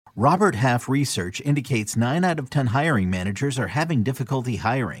Robert Half research indicates 9 out of 10 hiring managers are having difficulty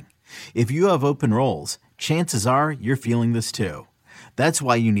hiring. If you have open roles, chances are you're feeling this too. That's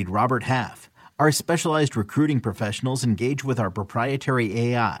why you need Robert Half. Our specialized recruiting professionals engage with our proprietary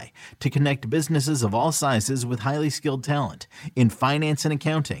AI to connect businesses of all sizes with highly skilled talent in finance and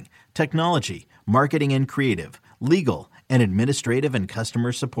accounting, technology, marketing and creative, legal, and administrative and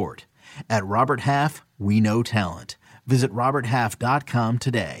customer support. At Robert Half, we know talent. Visit roberthalf.com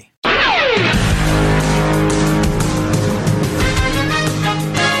today.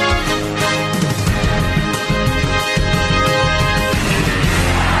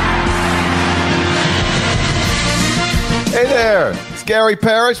 Hey there, it's Gary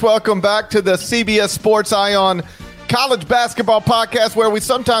Parrish. Welcome back to the CBS Sports Eye on College Basketball Podcast, where we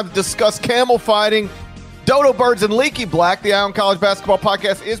sometimes discuss camel fighting, dodo birds, and leaky black. The Eye on College Basketball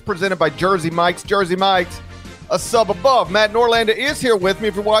Podcast is presented by Jersey Mike's. Jersey Mike's, a sub above. Matt Norlander is here with me.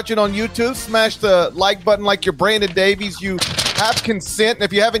 If you're watching on YouTube, smash the like button like you're Brandon Davies. You have consent. And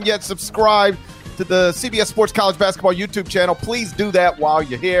if you haven't yet subscribed to the CBS Sports College Basketball YouTube channel, please do that while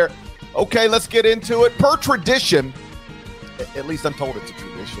you're here. Okay, let's get into it. Per tradition, at least I'm told it's a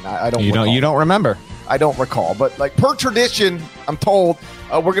tradition. I don't. You don't remember. I don't recall, but like per tradition, I'm told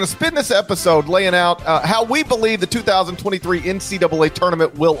we're going to spend this episode laying out how we believe the 2023 NCAA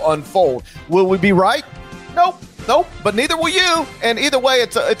tournament will unfold. Will we be right? Nope. But neither will you. And either way,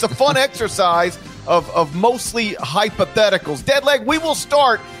 it's a fun exercise of mostly hypotheticals. Deadleg, we will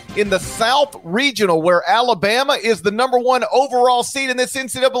start in the South Regional, where Alabama is the number 1 overall seed in this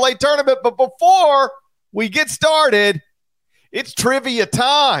NCAA tournament. But before we get started, it's trivia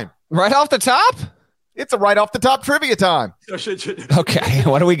time. Right off the top? It's a right off the top trivia time. Okay,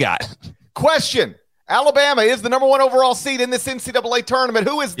 what do we got? Question. Alabama is the number 1 overall seed in this NCAA tournament.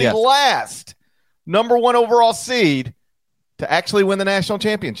 Who is the last number 1 overall seed to actually win the national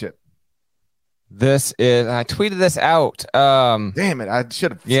championship? I tweeted this out. Damn it, I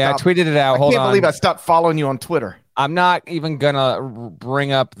should have. Yeah, I tweeted it out. I can't believe I stopped following you on Twitter. I'm not even going to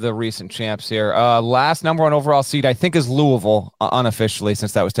bring up the recent champs here. Last number 1 overall seed, I think, is Louisville, unofficially,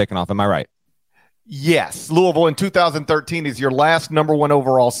 since that was taken off. Am I right? Yes. Louisville in 2013 is your last number 1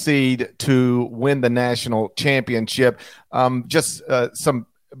 overall seed to win the national championship. Just some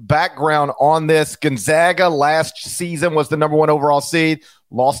background on this. Gonzaga last season was the number 1 overall seed,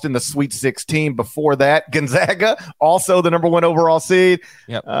 lost in the Sweet 16 before that. Gonzaga, also the number 1 overall seed,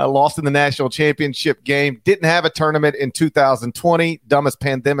 lost in the national championship game. Didn't have a tournament in 2020, dumbest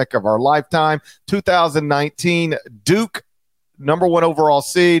pandemic of our lifetime. 2019, Duke, number 1 overall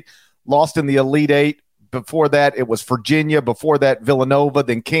seed, lost in the Elite Eight. Before that, it was Virginia. Before that, Villanova,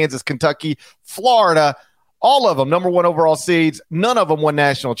 then Kansas, Kentucky, Florida. All of them, number 1 overall seeds. None of them won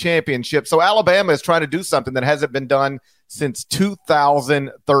national championships. So Alabama is trying to do something that hasn't been done since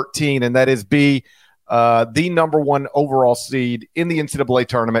 2013, and that is be the number 1 overall seed in the NCAA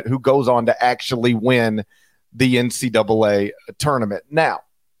tournament who goes on to actually win the NCAA tournament. Now,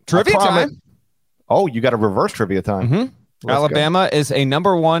 trivia time. Oh, you got a reverse trivia time. Mm-hmm. Alabama is a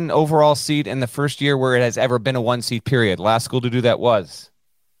number 1 overall seed in the first year where it has ever been a 1 seed period. Last school to do that was.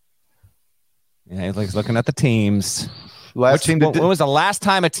 Yeah, he's looking at the teams. When was the last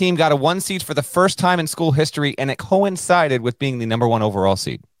time a team got a 1 seed for the first time in school history, and it coincided with being the number 1 overall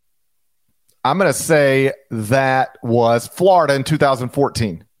seed? I'm going to say that was Florida in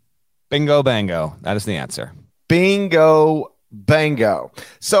 2014. Bingo, bango. That is the answer. Bingo, bango.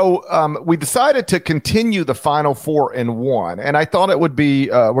 So we decided to continue the Final Four in 1, and I thought it would be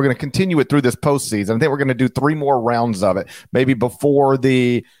we're going to continue it through this postseason. I think we're going to do 3 more rounds of it, maybe before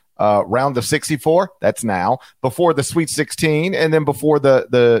the round of 64, that's now, before the Sweet 16, and then before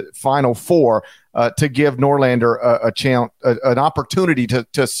the Final Four to give Norlander an opportunity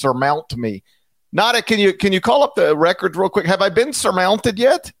to surmount me. Nada, can you call up the records real quick? Have I been surmounted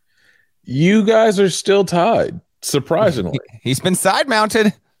yet? You guys are still tied, surprisingly. He's been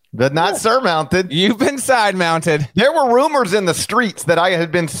side-mounted. But not surmounted. You've been side-mounted. There were rumors in the streets that I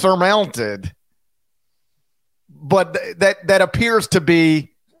had been surmounted, but that appears to be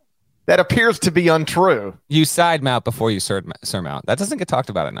untrue. You side mount before you surmount. That doesn't get talked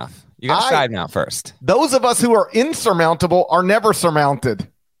about enough. You got to side mount first. Those of us who are insurmountable are never surmounted.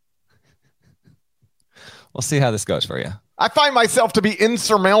 We'll see how this goes for you. I find myself to be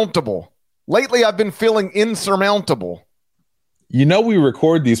insurmountable. Lately, I've been feeling insurmountable. You know, we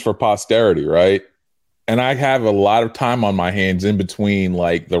record these for posterity, right? And I have a lot of time on my hands in between,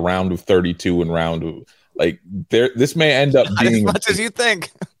 like the round of 32 and round of like there. This may end up being as much as you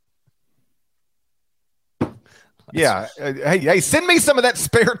think. Yeah. Hey, send me some of that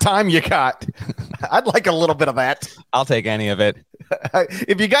spare time you got. I'd like a little bit of that. I'll take any of it.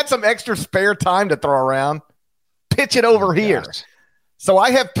 If you got some extra spare time to throw around, pitch it over here. Gosh. So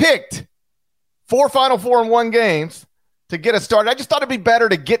I have picked 4 Final Four in 1 games to get us started. I just thought it'd be better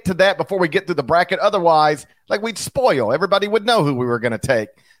to get to that before we get through the bracket. Otherwise, like, we'd spoil. Everybody would know who we were going to take.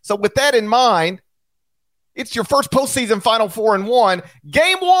 So with that in mind, it's your first postseason Final Four in 1.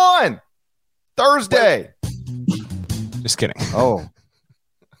 Game 1, Thursday. Just kidding. Oh,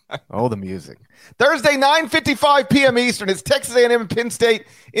 the music. Thursday, 9:55 p.m. Eastern. It's Texas A&M and Penn State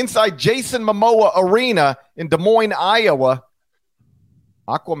inside Jason Momoa Arena in Des Moines, Iowa.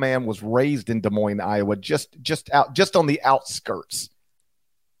 Aquaman was raised in Des Moines, Iowa, just on the outskirts.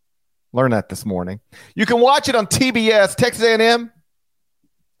 Learn that this morning. You can watch it on TBS. Texas A&M,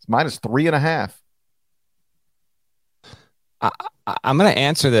 it's -3.5. I'm going to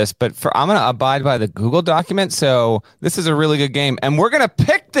answer this, but I'm going to abide by the Google document. So this is a really good game, and we're going to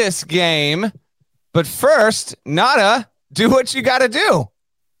pick this game. But first, Nada, do what you got to do.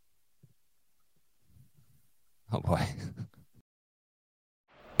 Oh boy.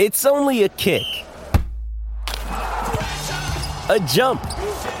 It's only a kick, a jump,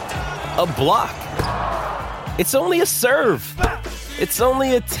 a block. It's only a serve. It's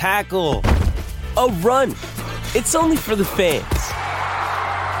only a tackle, a run. It's only for the fans.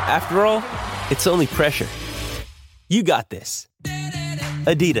 After all, it's only pressure. You got this.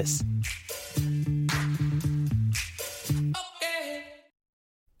 Adidas.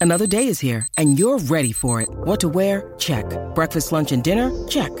 Another day is here, and you're ready for it. What to wear? Check. Breakfast, lunch, and dinner?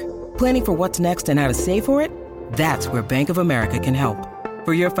 Check. Planning for what's next and how to save for it? That's where Bank of America can help.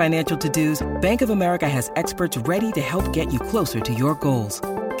 For your financial to-dos, Bank of America has experts ready to help get you closer to your goals.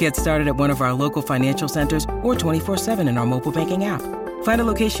 Get started at one of our local financial centers or 24/7 in our mobile banking app. Find a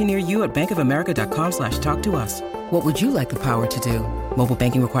location near you at bankofamerica.com/talktous. What would you like the power to do? Mobile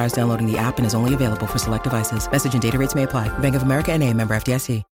banking requires downloading the app and is only available for select devices. Message and data rates may apply. Bank of America N.A., member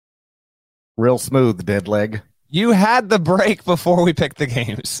FDIC. Real smooth, dead leg. You had the break before we picked the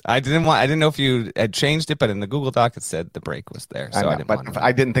games. I didn't know if you had changed it, but in the Google Doc it said the break was there. So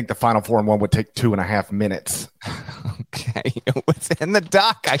I didn't think the Final Four in 1 would take 2.5 minutes. Okay, it was in the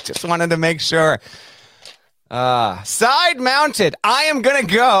doc. I just wanted to make sure. Side mounted. I am gonna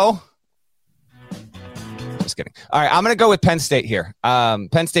go. Just kidding. All right, I'm gonna go with Penn State here.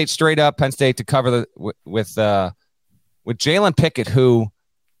 Penn State straight up. Penn State to cover with Jalen Pickett, who.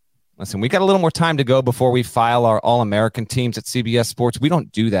 Listen, we got a little more time to go before we file our All-American teams at CBS Sports. We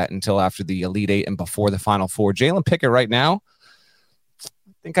don't do that until after the Elite Eight and before the Final Four. Jalen Pickett right now, I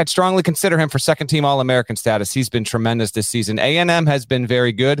think I'd strongly consider him for second-team All-American status. He's been tremendous this season. A&M has been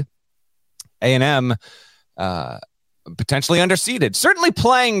very good. A&M potentially underseeded, certainly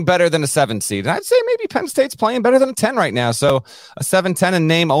playing better than a 7 seed. And I'd say maybe Penn State's playing better than a 10 right now. So a 7-10 in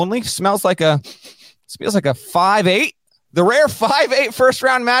name only feels like a 5-8. The rare 5-8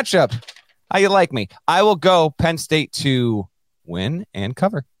 first-round matchup. How you like me? I will go Penn State to win and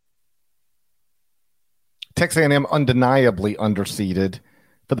cover. Texas A&M undeniably underseeded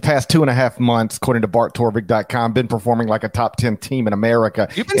for the past 2.5 months, according to BartTorvik.com. Been performing like a top 10 team in America.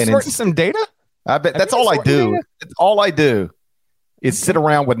 You've been sorting some data? I bet that's all I do. It's all I do is sit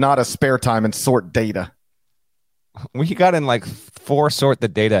around with not a spare time and sort data. We got in like 4 sort the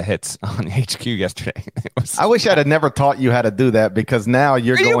data hits on HQ yesterday. I wish I'd have never taught you how to do that, because now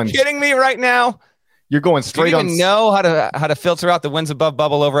you're going. Are you kidding me right now? You're going straight on. You know how to filter out the wins above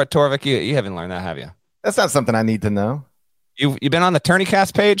bubble over at Torvik? You haven't learned that, have you? That's not something I need to know. You've been on the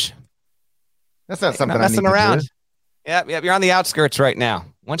Tourneycast page? That's not something I need to do. Yep. You're on the outskirts right now.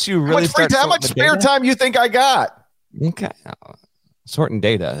 Once you really start, how much spare time you think I got? Okay, sorting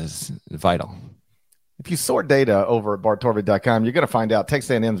data is vital. If you sort data over at BartTorvik.com, you're going to find out Texas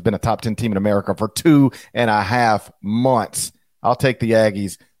A&M has been a top 10 team in America for 2.5 months. I'll take the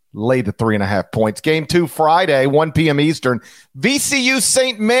Aggies, lay the 3.5 points. Game 2 Friday, 1 p.m. Eastern. VCU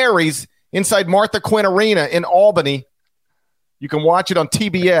St. Mary's inside Martha Quinn Arena in Albany. You can watch it on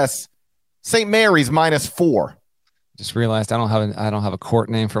TBS. St. Mary's -4. Just realized I don't have a court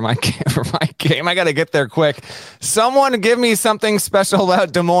name for my game. I got to get there quick. Someone give me something special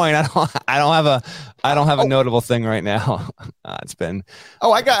about Des Moines. I don't have a notable thing right now. It's been.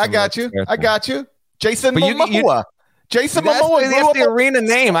 Oh, I got you. Jason Momoa. Jason Momoa. That's the arena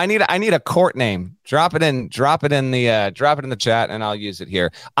name. I need a court name. Drop it in the chat, and I'll use it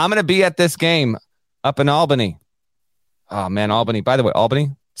here. I'm gonna be at this game up in Albany. Oh man, Albany. By the way,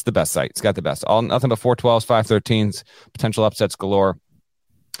 Albany. It's the best site. It's got the best. Nothing but 412s, 513s, potential upsets galore.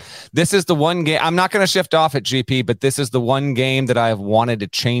 This is the one game. I'm not going to shift off at GP, but this is the one game that I have wanted to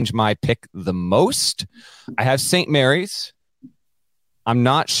change my pick the most. I have St. Mary's. I'm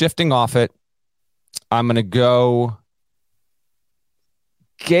not shifting off it. I'm going to go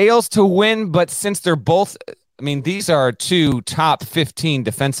Gales to win, but since they're both, I mean, these are two top 15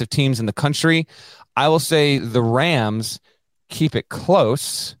 defensive teams in the country, I will say the Rams keep it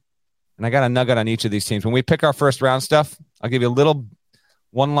close. And I got a nugget on each of these teams. When we pick our first round stuff, I'll give you a little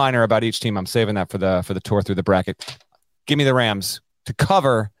one-liner about each team. I'm saving that for the tour through the bracket. Give me the Rams to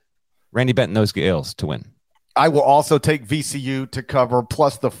cover. Randy Benton, those Gales to win. I will also take VCU to cover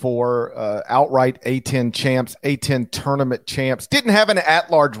plus the 4 outright A10 champs, A10 tournament champs. Didn't have an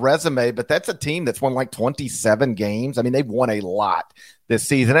at-large resume, but that's a team that's won like 27 games. I mean, they've won a lot this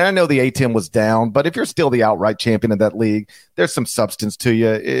season. And I know the A10 was down, but if you're still the outright champion of that league, there's some substance to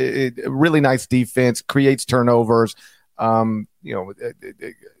you. Really nice defense, creates turnovers. All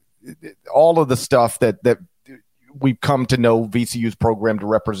of the stuff that we've come to know VCU's program to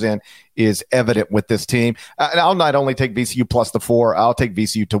represent is evident with this team. And I'll not only take VCU plus the 4, I'll take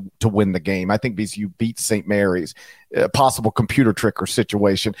VCU to win the game. I think VCU beats St. Mary's. Possible computer trick or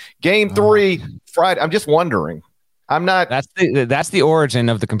situation. Game 3, Friday. I'm just wondering. I'm not. That's the origin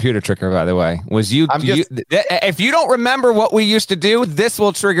of the computer tricker, by the way. Was you? If you don't remember what we used to do, this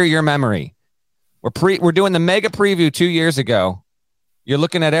will trigger your memory. We're doing the mega preview 2 years ago. You're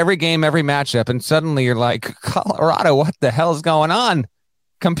looking at every game, every matchup, and suddenly you're like, Colorado, what the hell is going on?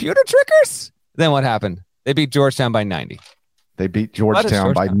 Computer trickers? Then what happened? They beat Georgetown by 90. They beat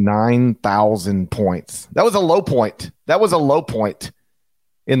Georgetown by 9,000 points. That was a low point.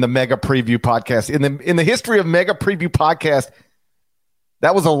 In the Mega Preview podcast. In the history of Mega Preview podcast,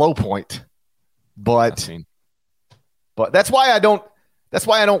 that was a low point. But that's why I don't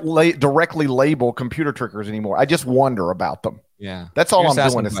directly label computer trickers anymore. I just wonder about them. Yeah. That's all I'm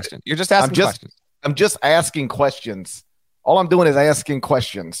doing. You're just asking questions. I'm just asking questions. All I'm doing is asking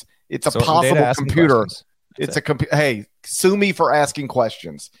questions. It's a possible computer. It's a computer. Hey, sue me for asking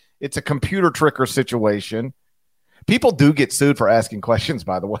questions. It's a computer tricker situation. People do get sued for asking questions,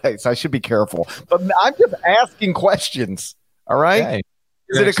 by the way, so I should be careful. But I'm just asking questions. All right? Hey,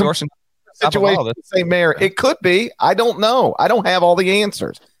 is it a computer situation? St. Mary? It could be. I don't know. I don't have all the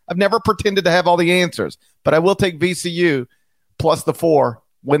answers. I've never pretended to have all the answers. But I will take VCU plus the 4,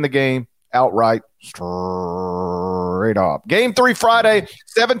 win the game outright, straight up. Game 3 Friday,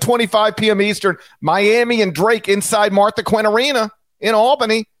 7:25 p.m. Eastern. Miami and Drake inside Martha Quinn Arena in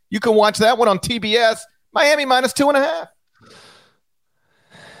Albany. You can watch that one on TBS. Miami minus 2.5.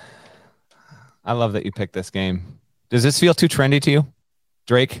 I love that you picked this game. Does this feel too trendy to you?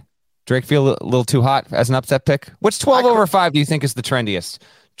 Drake feel a little too hot as an upset pick? Which 12 over 5 do you think is the trendiest?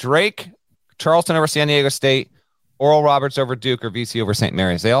 Drake, Charleston over San Diego State, Oral Roberts over Duke, or VC over St.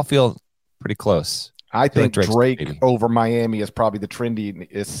 Mary's? They all feel pretty close. I think like Drake over Miami is probably the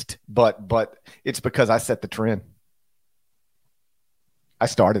trendiest, but it's because I set the trend. I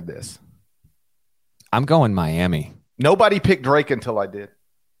started this. I'm going Miami. Nobody picked Drake until I did.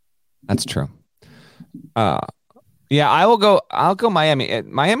 That's true. Yeah, I'll go Miami.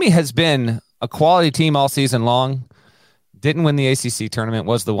 Miami has been a quality team all season long. Didn't win the ACC tournament,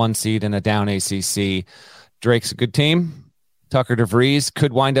 was the 1 seed in a down ACC. Drake's a good team. Tucker DeVries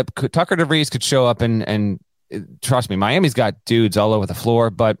could show up and trust me, Miami's got dudes all over the floor,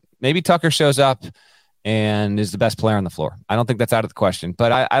 but maybe Tucker shows up and is the best player on the floor. I don't think that's out of the question,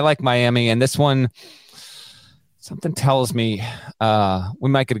 but I like Miami. And this one, something tells me we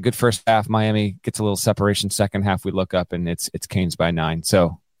might get a good first half. Miami gets a little separation second half. We look up and it's Canes by 9.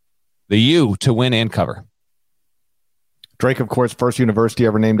 So the U to win and cover. Drake, of course, first university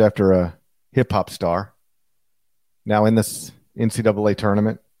ever named after a hip-hop star. Now in this NCAA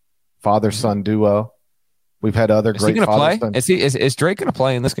tournament, father-son duo. We've had other great father-son. Is Drake going to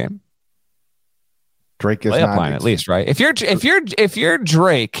play in this game? Drake is layup line at least, right? If you're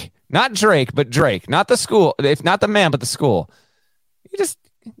Drake, not Drake, but Drake, not the school, if not the man, but the school, you just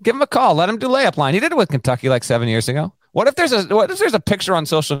give him a call, let him do layup line. He did it with Kentucky like 7 years ago. What if there's a picture on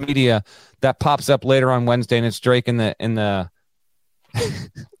social media that pops up later on Wednesday and it's Drake in the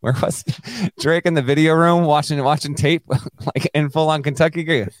where was Drake in the video room watching tape like in full on Kentucky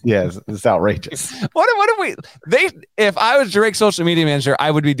gear? Yes, it's outrageous. If I was Drake's social media manager,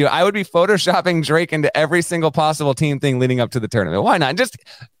 I would be photoshopping Drake into every single possible team thing leading up to the tournament. Why not?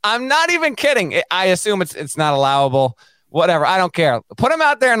 I'm not even kidding. I assume it's not allowable. Whatever. I don't care. Put him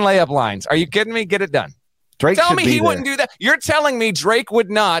out there in layup lines. Are you kidding me? Get it done. Drake Tell me he wouldn't do that. You're telling me Drake would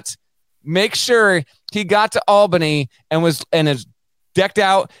not make sure he got to Albany and is decked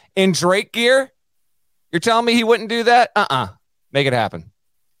out in Drake gear? You're telling me he wouldn't do that? Make it happen.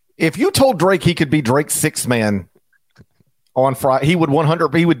 If you told Drake he could be Drake's sixth man on Friday, he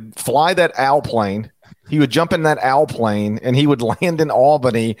would fly that owl plane. He would jump in that owl plane and he would land in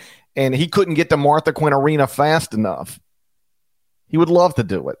Albany, and he couldn't get to Martha Quinn Arena fast enough. He would love to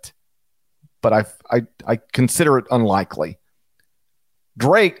do it, but I consider it unlikely.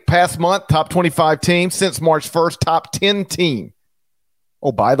 Drake, past month, top 25 team. Since March 1st, top 10 team.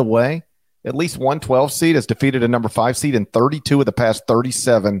 Oh, by the way, at least one 12 seed has defeated a number 5 seed in 32 of the past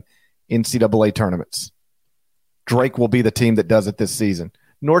 37 NCAA tournaments. Drake will be the team that does it this season.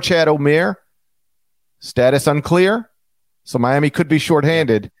 Norchad Omier, status unclear, so Miami could be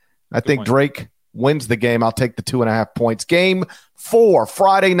shorthanded. I think Drake wins the game. I'll take the 2.5 points. Game 4,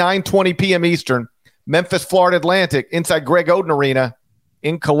 Friday, 9:20 p.m. Eastern. Memphis, Florida Atlantic, inside Greg Oden Arena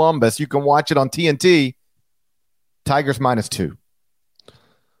in Columbus. You can watch it on TNT. Tigers -2.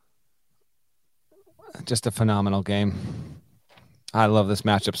 Just a phenomenal game. I love this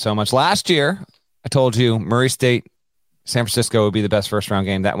matchup so much. Last year, I told you Murray State, San Francisco would be the best first-round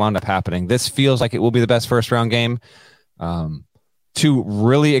game. That wound up happening. This feels like it will be the best first-round game. Two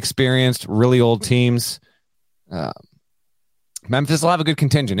really experienced, really old teams. Memphis will have a good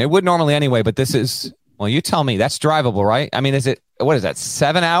contingent. It would normally anyway, but this is, well, you tell me. That's drivable, right? I mean, what is that,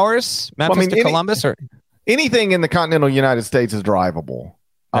 7 hours, Memphis to Columbus? Or anything in the continental United States is drivable.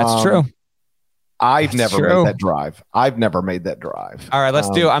 That's true. I've never made that drive. All right, let's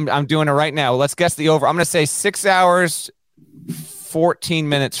do. I'm doing it right now. Let's guess the over. I'm going to say 6 hours, 14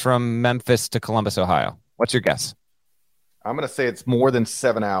 minutes from Memphis to Columbus, Ohio. What's your guess? I'm going to say it's more than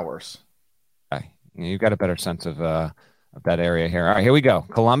 7 hours. Okay. You've got a better sense of that area here. All right, here we go.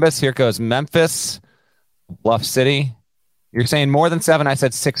 Columbus. Here goes Memphis, Bluff City. You're saying more than 7. I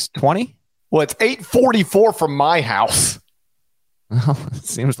said 6:20. Well, it's 8:44 from my house. Well, it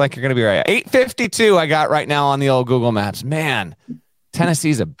seems like you're going to be right. 8:52 I got right now on the old Google Maps. Man,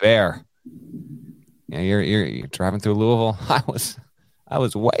 Tennessee's a bear. Yeah, you're driving through Louisville. I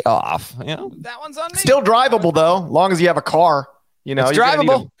was way off. You know, that one's on me. Still drivable though, long as you have a car. You know, it's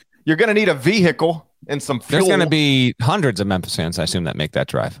drivable. You're going to need a vehicle and some fuel. There's going to be hundreds of Memphis fans, I assume, that make that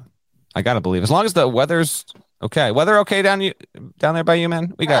drive. I got to believe, as long as the weather's okay. Weather okay down there by you,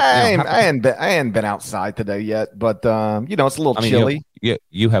 man? We got. I hadn't been outside today yet, but it's a little chilly.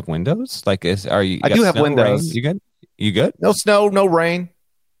 You have windows? Like, I do have windows. Rain? You good? You good? No snow, no rain.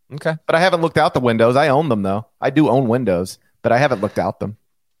 Okay, but I haven't looked out the windows. I own them though. I do own windows, but I haven't looked out them.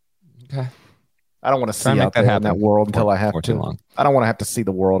 Okay. I don't want to see out there in that world until I have to. Too long. I don't want to have to see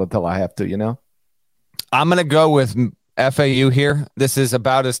the world until I have to. You know. I'm gonna go with FAU here. This is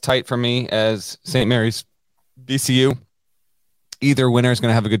about as tight for me as St. Mary's, VCU. Either winner is going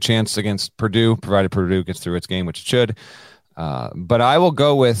to have a good chance against Purdue, provided Purdue gets through its game, which it should. But I will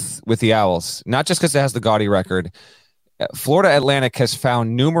go with the Owls, not just because it has the gaudy record. Florida Atlantic has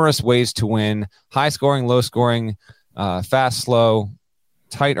found numerous ways to win: high scoring, low scoring, fast, slow,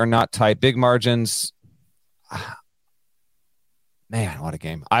 tight or not tight, big margins. Man, what a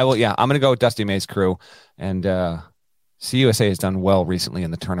game! I'm going to go with Dusty May's crew, and CUSA has done well recently in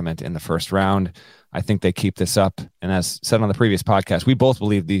the tournament in the first round. I think they keep this up. And as said on the previous podcast, we both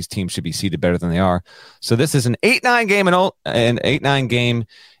believe these teams should be seeded better than they are. So this is an 8-9 game an 8-9 game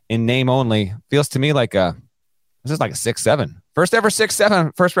in name only. Feels to me like this is like a 6-7. First ever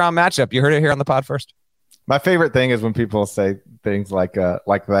 6-7 first round matchup. You heard it here on the pod first. My favorite thing is when people say things like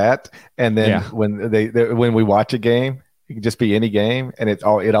that, and then when we watch a game, it can just be any game, and it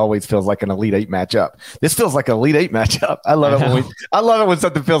always feels like an Elite Eight matchup. This feels like an Elite Eight matchup. I love it when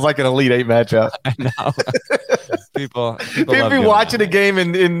something feels like an Elite Eight matchup. I know. people be watching a game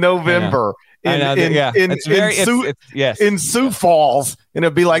in November. In Sioux Falls, and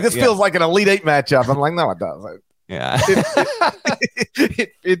it'd be like, this feels like an Elite Eight matchup. I'm like, no, it doesn't. Yeah.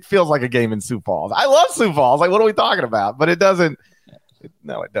 It feels like a game in Sioux Falls. I love Sioux Falls. Like, what are we talking about? But it doesn't.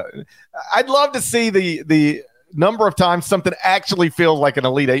 No, it doesn't. I'd love to see the number of times something actually feels like an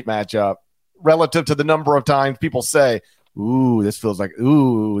Elite Eight matchup relative to the number of times people say, this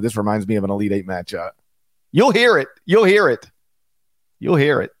reminds me of an Elite Eight matchup. You'll hear it.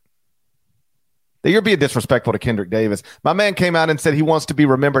 You're being disrespectful to Kendrick Davis. My man came out and said he wants to be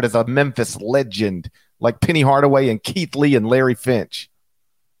remembered as a Memphis legend, like Penny Hardaway and Keith Lee and Larry Finch.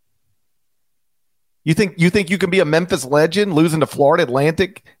 You think you can be a Memphis legend losing to Florida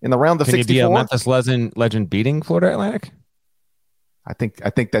Atlantic in the round of 64? Can you be a Memphis legend beating Florida Atlantic? I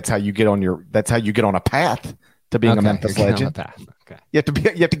think that's how you get on a path to being a Memphis legend. Okay. You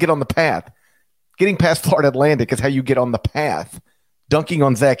have to get on the path. Getting past Florida Atlantic is how you get on the path. Dunking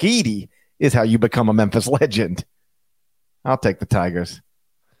on Zach Edey is how you become a Memphis legend. I'll take the Tigers.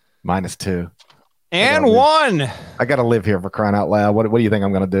 -2. And one. I got to live here, for crying out loud. What do you think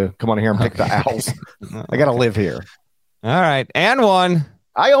I'm going to do? Come on here and pick the Owls. I got to live here. All right. And one.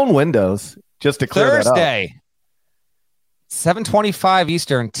 I own Windows, just to clear that up. Thursday, 7:25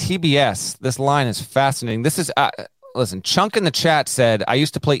 Eastern, TBS. This line is fascinating. This is, listen, Chunk in the chat said, I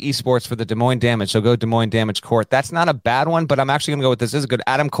used to play esports for the Des Moines Damage, so go Des Moines Damage Court. That's not a bad one, but I'm actually going to go with this. This is good.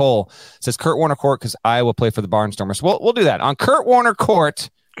 Adam Cole says Kurt Warner Court because I will play for the Barnstormers. We'll do that. On Kurt Warner Court,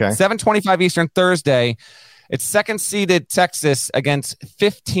 okay. 7:25 Eastern, Thursday, it's second-seeded Texas against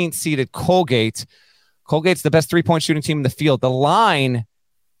 15th-seeded Colgate. Colgate's the best three-point shooting team in the field. The line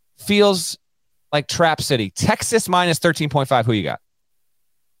feels like Trap City. Texas minus 13.5. Who you got?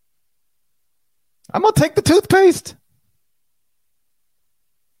 I'm going to take the toothpaste.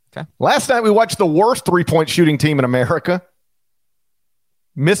 Okay. Last night we watched the worst three-point shooting team in America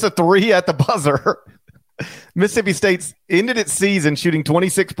miss a three at the buzzer. Mississippi State ended its season shooting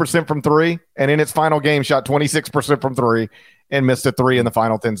 26% from three, and in its final game shot 26% from three and missed a three in the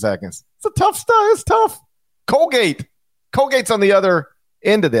final 10 seconds. It's a tough stuff. It's tough. Colgate's on the other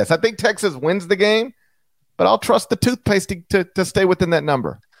end of this. I think Texas wins the game, but I'll trust the toothpaste to stay within that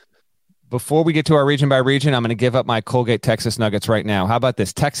number. Before we get to our region by region, I'm going to give up my Colgate Texas Nuggets right now. How about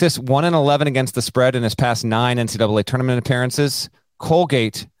this? Texas 1-11 against the spread in its past 9 NCAA tournament appearances.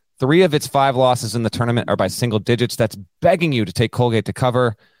 Colgate, 3 of its 5 losses in the tournament are by single digits. That's begging you to take Colgate to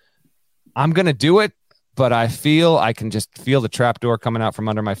cover. I'm going to do it, but I can just feel the trap door coming out from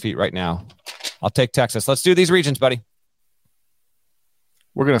under my feet right now. I'll take Texas. Let's do these regions, buddy.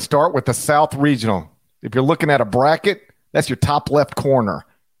 We're going to start with the South Regional. If you're looking at a bracket, that's your top left corner.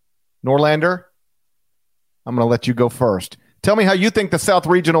 Norlander, I'm going to let you go first. Tell me how you think the South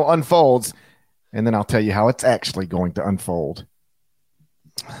Regional unfolds, and then I'll tell you how it's actually going to unfold.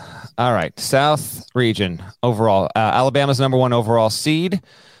 All right. South region overall. Alabama's number 1 overall seed.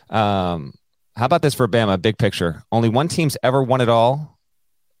 How about this for Bama? Big picture. Only one team's ever won it all,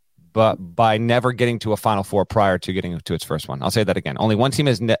 but by never getting to a Final Four prior to getting to its first one. I'll say that again. Only one team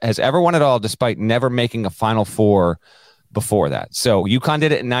has ever won it all despite never making a Final Four before that. So UConn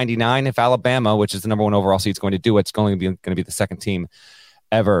did it in 99. If Alabama, which is the number 1 overall seed, is going to do it, it's going to be the second team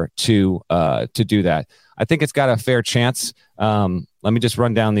ever to do that. I think it's got a fair chance. Let me just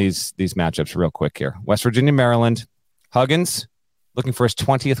run down these matchups real quick here. West Virginia, Maryland. Huggins looking for his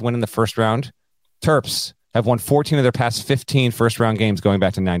 20th win in the first round. Terps have won 14 of their past 15 first-round games going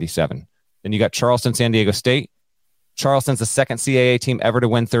back to 97. Then you got Charleston, San Diego State. Charleston's the second CAA team ever to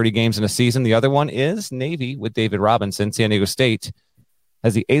win 30 games in a season. The other one is Navy with David Robinson. San Diego State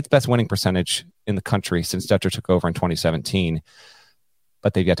has the 8th best winning percentage in the country since Dutcher took over in 2017.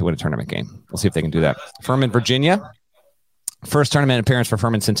 But they've yet to win a tournament game. We'll see if they can do that. Furman, Virginia. First tournament appearance for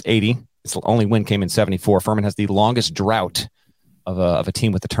Furman since 80. Its only win came in 74. Furman has the longest drought of a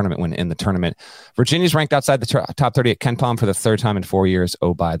team with a tournament win in the tournament. Virginia's ranked outside the top 30 at KenPom for the 3rd time in 4 years.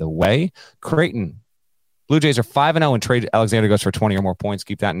 Oh, by the way. Creighton. Blue Jays are 5-0 and trade Alexander goes for 20 or more points.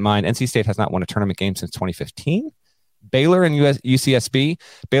 Keep that in mind. NC State has not won a tournament game since 2015. Baylor and UCSB.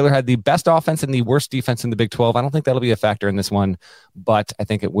 Baylor had the best offense and the worst defense in the Big 12. I don't think that'll be a factor in this one, but I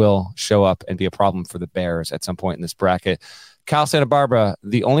think it will show up and be a problem for the Bears at some point in this bracket. Cal Santa Barbara,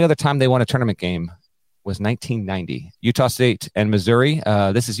 the only other time they won a tournament game was 1990. Utah State and Missouri.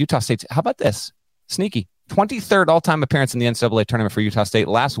 This is Utah State. How about this? Sneaky. 23rd all-time appearance in the NCAA tournament for Utah State.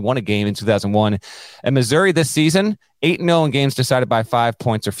 Last won a game in 2001. And Missouri this season, 8-0 in games decided by 5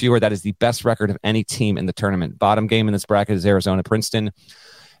 points or fewer. That is the best record of any team in the tournament. Bottom game in this bracket is Arizona-Princeton.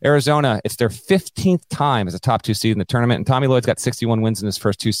 Arizona, it's their 15th time as a top 2 seed in the tournament. And Tommy Lloyd's got 61 wins in his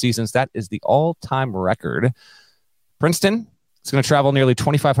first 2 seasons. That is the all-time record. Princeton is going to travel nearly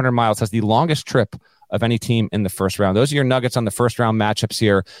 2,500 miles, has the longest trip of any team in the first round. Those are your nuggets on the first round matchups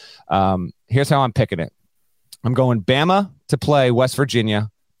here. Here's how I'm picking it. I'm going Bama to play West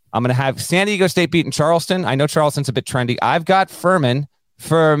Virginia. I'm going to have San Diego State beating Charleston. I know Charleston's a bit trendy. I've got Furman.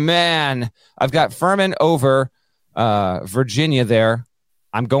 I've got Furman over Virginia there.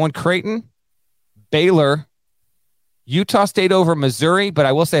 I'm going Creighton, Baylor, Utah State over Missouri. But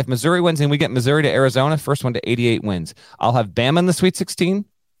I will say if Missouri wins and we get Missouri to Arizona, first one to 88 wins. I'll have Bama in the Sweet 16.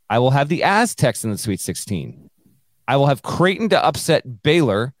 I will have the Aztecs in the Sweet 16. I will have Creighton to upset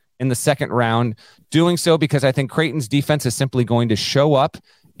Baylor in the second round, doing so because I think Creighton's defense is simply going to show up,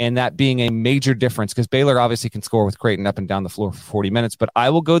 and that being a major difference because Baylor obviously can score with Creighton up and down the floor for 40 minutes, but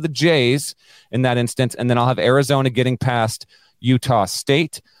I will go the Jays in that instance, and then I'll have Arizona getting past Utah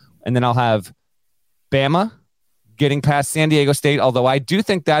State, and then I'll have Bama getting past San Diego State, although I do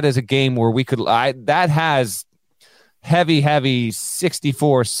think that is a game where we could that has heavy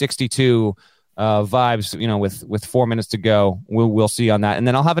 64-62 vibes, with 4 minutes to go. We'll see on that. And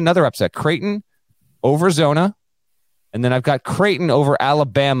then I'll have another upset. Creighton over Zona. And then I've got Creighton over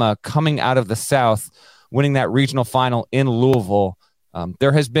Alabama coming out of the South, winning that regional final in Louisville.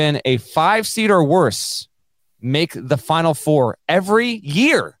 There has been a 5-seed or worse make the Final Four every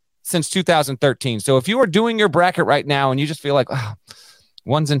year since 2013. So if you are doing your bracket right now and you just feel like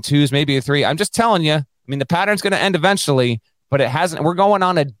ones and twos, maybe a 3, I'm just telling you, I mean, the pattern's going to end eventually, but it hasn't. We're going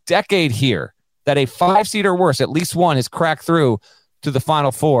on a decade here that a 5-seed or worse, at least one, has cracked through to the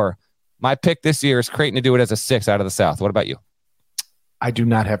Final Four. My pick this year is Creighton to do it as a 6 out of the South. What about you? I do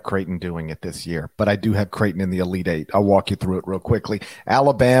not have Creighton doing it this year, but I do have Creighton in the Elite Eight. I'll walk you through it real quickly.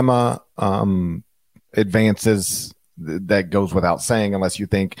 Alabama advances. That goes without saying, unless you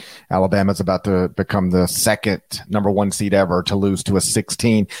think Alabama's about to become the second number 1 seed ever to lose to a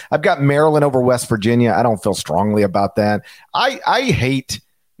 16. I've got Maryland over West Virginia. I don't feel strongly about that. Hate's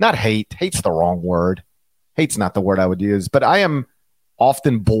the wrong word. Hate's not the word I would use, but I am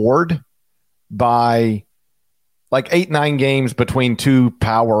often bored by like 8-9 games between 2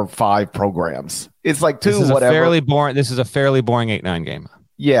 Power 5 programs. It's like 2 whatever. This is a fairly boring 8-9 game.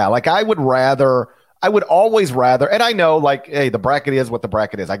 Yeah, like I would always rather, and I know like, hey, the bracket is what the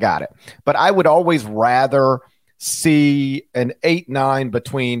bracket is. I got it. But I would always rather see an 8-9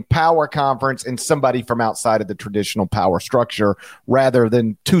 between Power Conference and somebody from outside of the traditional power structure rather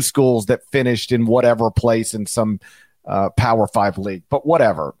than 2 schools that finished in whatever place in some Power 5 league. But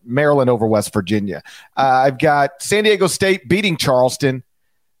whatever. Maryland over West Virginia. I've got San Diego State beating Charleston.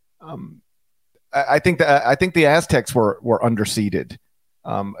 I think the Aztecs were underseeded.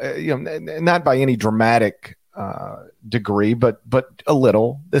 Not by any dramatic degree, but a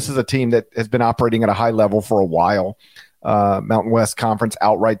little. This is a team that has been operating at a high level for a while. Mountain West Conference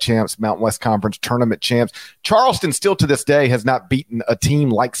outright champs, Mountain West Conference tournament champs. Charleston still to this day has not beaten a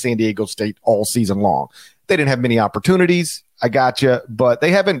team like San Diego State all season long. They didn't have many opportunities. I got you, but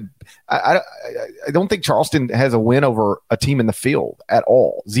they haven't. I don't think Charleston has a win over a team in the field at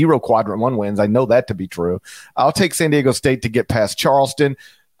all. 0 quadrant 1 wins. I know that to be true. I'll take San Diego State to get past Charleston.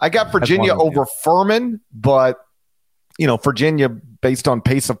 I got Virginia over Furman, but Virginia, based on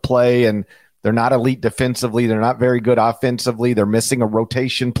pace of play, and they're not elite defensively. They're not very good offensively. They're missing a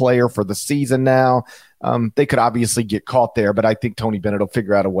rotation player for the season now. They could obviously get caught there, but I think Tony Bennett will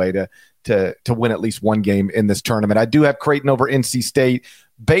figure out a way to win at least one game in this tournament. I do have Creighton over NC State,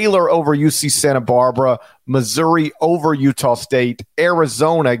 Baylor over UC Santa Barbara, Missouri over Utah State,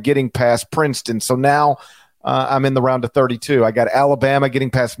 Arizona getting past Princeton. So now I'm in the round of 32. I got Alabama getting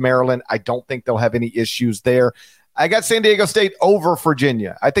past Maryland. I don't think they'll have any issues there. I got San Diego State over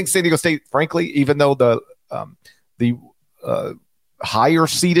Virginia. I think San Diego State, frankly, even though the higher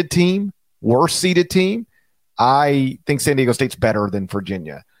seeded team, worse seeded team, I think San Diego State's better than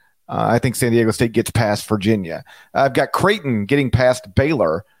Virginia. I think San Diego State gets past Virginia. I've got Creighton getting past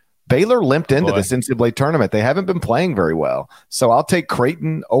Baylor. Baylor limped into this NCAA tournament. They haven't been playing very well. So I'll take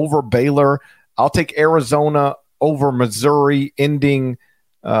Creighton over Baylor. I'll take Arizona over Missouri, ending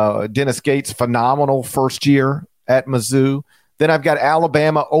Dennis Gates' phenomenal first year at Mizzou. Then I've got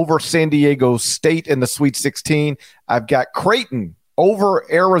Alabama over San Diego State in the Sweet 16. I've got Creighton over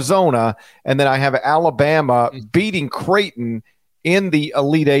Arizona, and then I have Alabama beating Creighton in the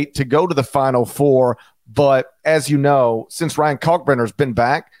Elite Eight to go to the Final Four. But as you know, since Ryan Kalkbrenner's been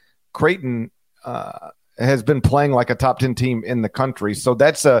back, Creighton has been playing like a top 10 team in the country. So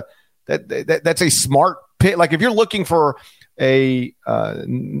that's a smart pick. Like if you're looking for a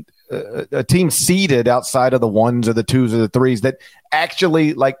team seeded outside of the 1s or the 2s or the 3s that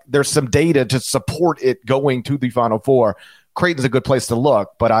actually, like, there's some data to support it going to the Final Four, Creighton's a good place to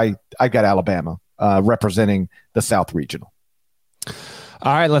look. But I got Alabama representing the South Regional.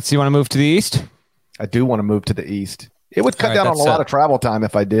 All right, let's see. You want to move to the East? I do want to move to the East. It would cut down on a lot of travel time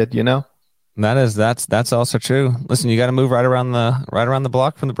if I did, That's also true. Listen, you got to move right around the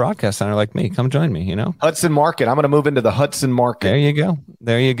block from the broadcast center like me. Come join me, Hudson Market. I'm going to move into the Hudson Market.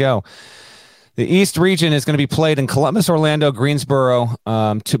 There you go. The East region is going to be played in Columbus, Orlando, Greensboro.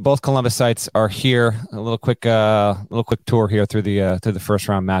 Both Columbus sites are here. A little quick tour here through the first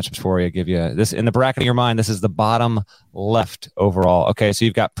round matchups for you. Give you this in the bracket of your mind. This is the bottom left overall. Okay, so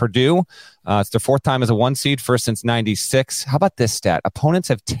you've got Purdue. It's their 4th time as a 1 seed, first since '96. How about this stat? Opponents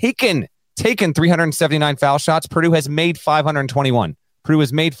have taken 379 foul shots. Purdue has made 521. Purdue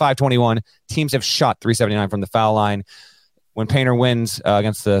has made 521. Teams have shot 379 from the foul line. When Painter wins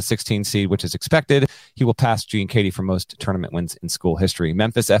against the 16 seed, which is expected, he will pass Gene Katie for most tournament wins in school history.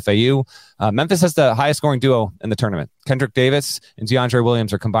 Memphis, FAU. Memphis has the highest scoring duo in the tournament. Kendrick Davis and DeAndre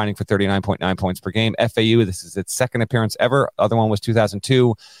Williams are combining for 39.9 points per game. FAU, this is its 2nd appearance ever. Other one was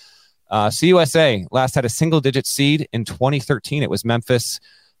 2002. CUSA last had a single-digit seed in 2013. It was Memphis.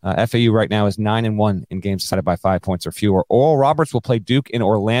 FAU right now is 9-1 in games decided by 5 points or fewer. Oral Roberts will play Duke in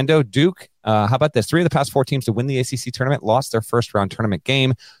Orlando. Duke, how about this? 3 of the past 4 teams to win the ACC tournament lost their first round tournament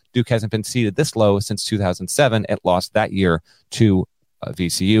game. Duke hasn't been seeded this low since 2007. It lost that year to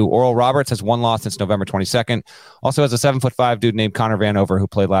VCU. Oral Roberts has 1 loss since November 22nd. Also has a 7'5" dude named Connor Vanover who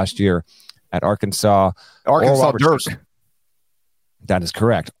played last year at Arkansas. Dirk. That is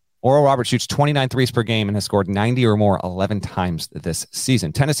correct. Oral Roberts shoots 29 threes per game and has scored 90 or more 11 times this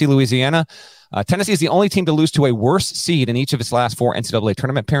season. Tennessee, Louisiana. Tennessee is the only team to lose to a worse seed in each of its last 4 NCAA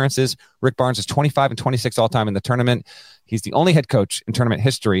tournament appearances. Rick Barnes is 25-26 all-time in the tournament. He's the only head coach in tournament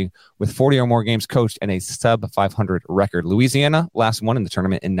history with 40 or more games coached and a sub-500 record. Louisiana last won in the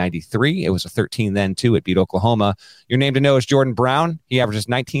tournament in 93. It was a 13 then, too. It beat Oklahoma. Your name to know is Jordan Brown. He averages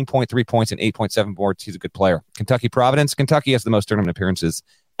 19.3 points and 8.7 boards. He's a good player. Kentucky Providence. Kentucky has the most tournament appearances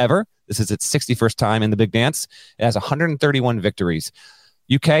ever. This is its 61st time in the Big Dance. It has 131 victories.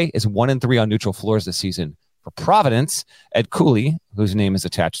 UK is 1-3 on neutral floors this season. For Providence, Ed Cooley, whose name is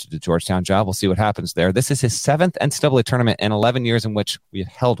attached to the Georgetown job, we'll see what happens there. This is his 7th NCAA tournament in 11 years in which we have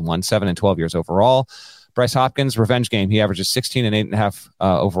held one, 7 and 12 years overall. Bryce Hopkins, revenge game. He averages 16 and 8.5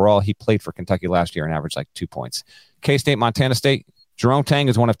 overall. He played for Kentucky last year and averaged like 2 points. K-State, Montana State. Jerome Tang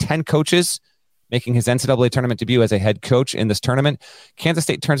is one of 10 coaches making his NCAA tournament debut as a head coach in this tournament. Kansas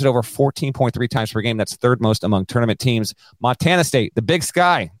State turns it over 14.3 times per game. That's 3rd most among tournament teams. Montana State, the Big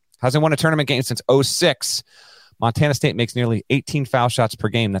Sky, hasn't won a tournament game since 2006. Montana State makes nearly 18 foul shots per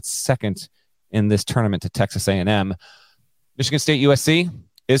game. That's 2nd in this tournament to Texas A&M. Michigan State, USC.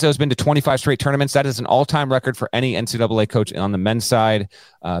 Izzo's been to 25 straight tournaments. That is an all-time record for any NCAA coach on the men's side.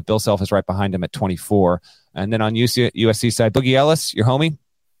 Bill Self is right behind him at 24. And then on USC side, Boogie Ellis, your homie,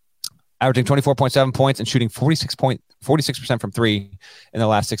 averaging 24.7 points and shooting 46% from 3 in the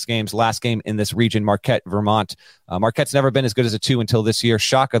last 6 games. Last game in this region, Marquette, Vermont. Marquette's never been as good as a 2 until this year.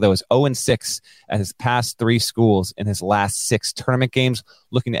 Shaka, though, is 0-6 at his past 3 schools in his last 6 tournament games.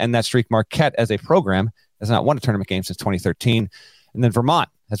 Looking to end that streak, Marquette as a program has not won a tournament game since 2013. And then Vermont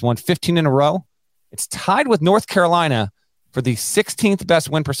has won 15 in a row. It's tied with North Carolina for the 16th best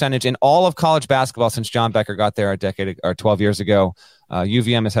win percentage in all of college basketball since John Becker got there a decade or 12 years ago.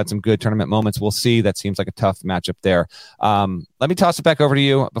 UVM has had some good tournament moments. We'll see. That seems like a tough matchup there. Let me toss it back over to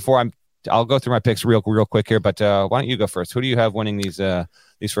you before I'll go through my picks real quick here, but why don't you go first? Who do you have winning these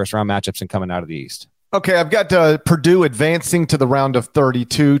first round matchups and coming out of the East? Okay, I've got Purdue advancing to the round of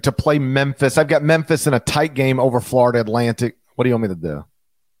 32 to play Memphis. I've got Memphis in a tight game over Florida Atlantic. What do you want me to do?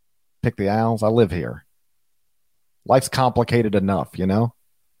 Pick the Owls? I live here. Life's complicated enough, you know?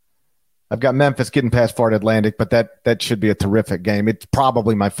 I've got Memphis getting past Florida Atlantic, but that should be a terrific game. It's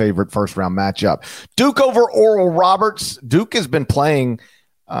probably my favorite first-round matchup. Duke over Oral Roberts. Duke has been playing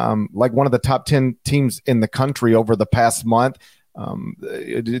like one of the top 10 teams in the country over the past month.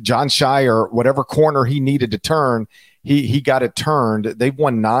 John Shire, whatever corner he needed to turn, he got it turned. They've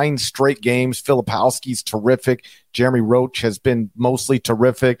won 9 straight games. Filipowski's terrific. Jeremy Roach has been mostly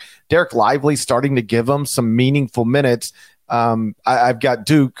terrific. Derek Lively's starting to give them some meaningful minutes. I've got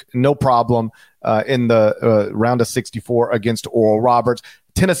Duke, no problem, in the round of 64 against Oral Roberts.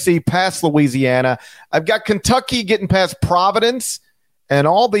 Tennessee past Louisiana. I've got Kentucky getting past Providence, and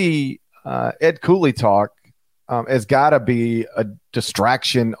all the Ed Cooley talk has got to be a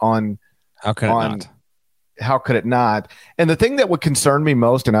distraction on how could it not? How could it not? And the thing that would concern me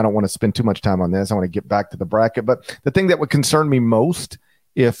most, and I don't want to spend too much time on this, I want to get back to the bracket, but the thing that would concern me most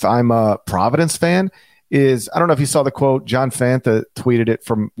if I'm a Providence fan is, I don't know if you saw the quote, John Fantha tweeted it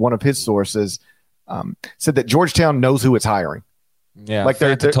from one of his sources, said that Georgetown knows who it's hiring. Yeah, like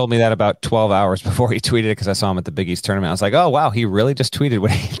Fanta told me that about 12 hours before he tweeted it because I saw him at the Big East tournament. I was like, oh, wow, he really just tweeted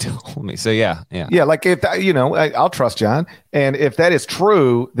what he told me. So, yeah. Like, if I'll trust John. And if that is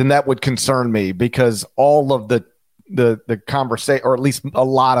true, then that would concern me because all of the conversation, or at least a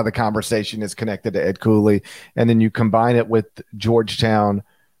lot of the conversation, is connected to Ed Cooley. And then you combine it with Georgetown,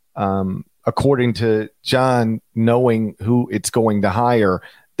 according to John, knowing who it's going to hire,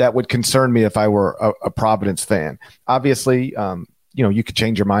 that would concern me if I were a Providence fan. Obviously, you could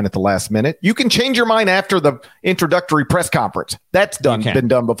change your mind at the last minute. You can change your mind after the introductory press conference. That's been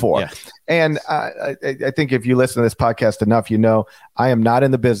done before. Yeah. And I think if you listen to this podcast enough, you know I am not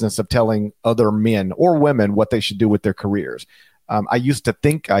in the business of telling other men or women what they should do with their careers. I used to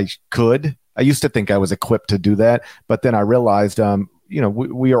think I could. I used to think I was equipped to do that. But then I realized,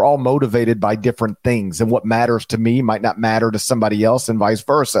 we are all motivated by different things, and what matters to me might not matter to somebody else, and vice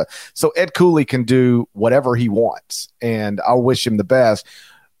versa. So Ed Cooley can do whatever he wants, and I'll wish him the best.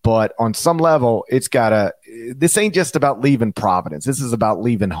 But on some level, this ain't just about leaving Providence. This is about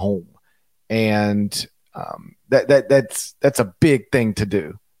leaving home. And that's a big thing to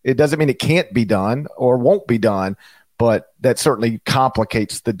do. It doesn't mean it can't be done or won't be done, but that certainly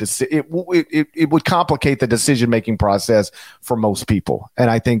complicates it would complicate the decision-making process for most people. And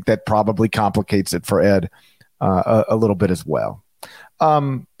I think that probably complicates it for Ed a little bit as well.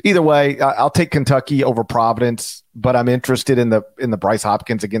 Either way, I'll take Kentucky over Providence, but I'm interested in the Bryce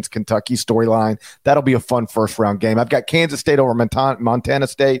Hopkins against Kentucky storyline. That'll be a fun first-round game. I've got Kansas State over Montana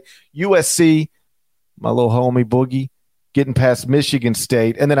State, USC, my little homie Boogie, getting past Michigan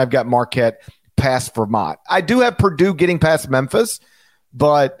State, and then I've got Marquette past Vermont. I do have Purdue getting past Memphis,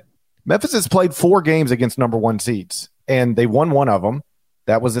 but Memphis has played 4 games against number 1 seeds, and they won one of them.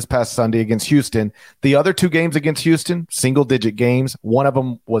 That was this past Sunday against Houston. The other 2 games against Houston, single-digit games. One of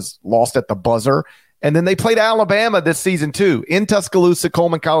them was lost at the buzzer. And then they played Alabama this season too, in Tuscaloosa,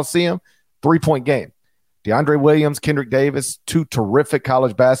 Coleman Coliseum, 3-point game. DeAndre Williams, Kendrick Davis, 2 terrific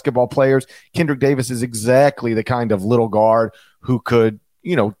college basketball players. Kendrick Davis is exactly the kind of little guard who could,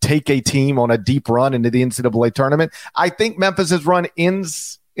 take a team on a deep run into the NCAA tournament. I think Memphis' run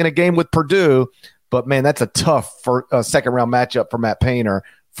ends in a game with Purdue, but man, that's a tough second round matchup for Matt Painter,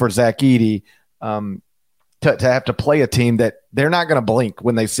 for Zach Edey, to have to play a team that they're not going to blink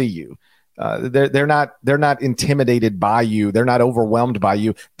when they see you. They're not intimidated by you. They're not overwhelmed by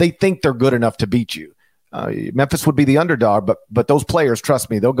you. They think they're good enough to beat you. Memphis would be the underdog, but those players, trust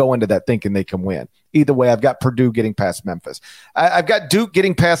me, they'll go into that thinking they can win. Either way, I've got Purdue getting past Memphis. I've got Duke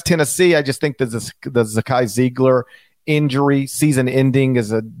getting past Tennessee. I just think the Zakai Ziegler injury, season ending,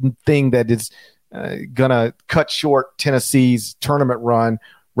 is a thing that is going to cut short Tennessee's tournament run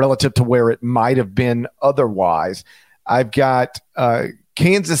relative to where it might have been otherwise. I've got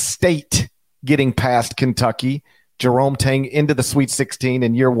Kansas State getting past Kentucky. Jerome Tang into the Sweet 16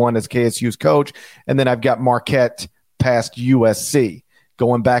 in year 1 as KSU's coach. And then I've got Marquette past USC.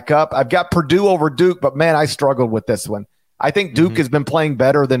 Going back up, I've got Purdue over Duke, but man, I struggled with this one. I think Duke has been playing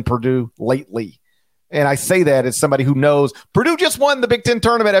better than Purdue lately. And I say that as somebody who knows Purdue just won the Big Ten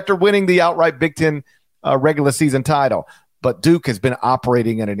tournament after winning the outright Big Ten regular season title. But Duke has been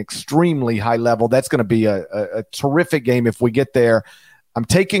operating at an extremely high level. That's going to be a terrific game if we get there. I'm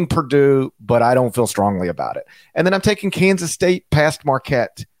taking Purdue, but I don't feel strongly about it. And then I'm taking Kansas State past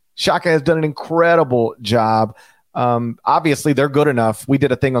Marquette. Shaka has done an incredible job. Obviously, they're good enough. We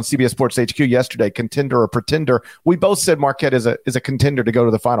did a thing on CBS Sports HQ yesterday, contender or pretender. We both said Marquette is a contender to go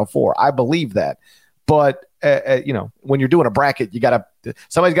to the Final Four. I believe that. But, when you're doing a bracket,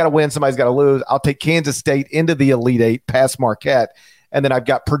 somebody's got to win, somebody's got to lose. I'll take Kansas State into the Elite Eight past Marquette. And then I've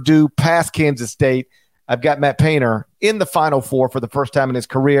got Purdue past Kansas State. I've got Matt Painter in the Final Four for the first time in his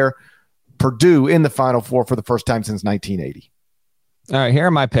career. Purdue in the Final Four for the first time since 1980. All right, here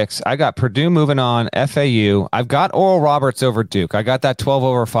are my picks. I got Purdue moving on, FAU. I've got Oral Roberts over Duke. I got that 12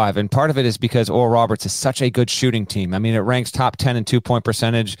 over 5, and part of it is because Oral Roberts is such a good shooting team. I mean, it ranks top 10 in 2-point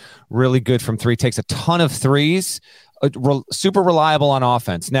percentage, really good from 3, takes a ton of threes, super reliable on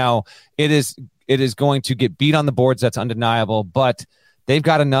offense. Now, it is going to get beat on the boards, that's undeniable, but they've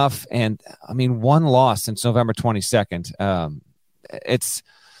got enough, and I mean, 1 loss since November 22nd.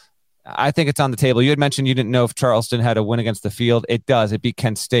 I think it's on the table. You had mentioned you didn't know if Charleston had a win against the field. It does. It beat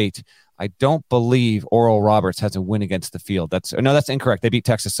Kent State. I don't believe Oral Roberts has a win against the field. That's incorrect. They beat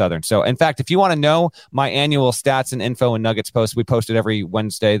Texas Southern. So, in fact, if you want to know my annual stats and info and nuggets post, we post it every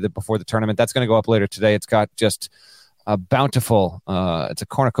Wednesday before the tournament. That's going to go up later today. It's got just a bountiful, it's a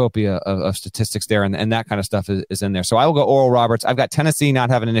cornucopia of statistics there, and that kind of stuff is in there. So I will go Oral Roberts. I've got Tennessee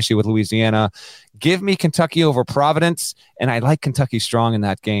not having an issue with Louisiana. Give me Kentucky over Providence, and I like Kentucky strong in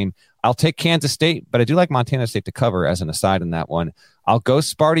that game. I'll take Kansas State, but I do like Montana State to cover as an aside in that one. I'll go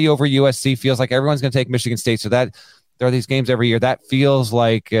Sparty over USC. Feels like everyone's going to take Michigan State, so that there are these games every year. That feels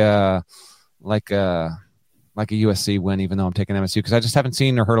like a USC win, even though I'm taking MSU, because I just haven't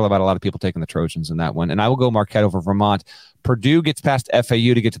seen or heard about a lot of people taking the Trojans in that one. And I will go Marquette over Vermont. Purdue gets past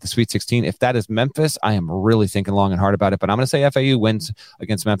FAU to get to the Sweet 16. If that is Memphis, I am really thinking long and hard about it, but I'm going to say FAU wins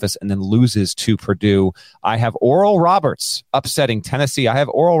against Memphis and then loses to Purdue. I have Oral Roberts upsetting Tennessee. I have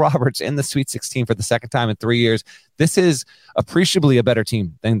Oral Roberts in the Sweet 16 for the second time in 3 years. This is appreciably a better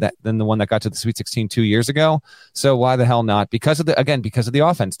team than the one that got to the Sweet 16 2 years ago. So why the hell not? Because of the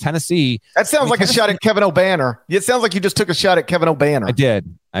offense. Tennessee. That sounds like a shot at Kevin O'Banner. It sounds like you just took a shot at Kevin O'Banner. I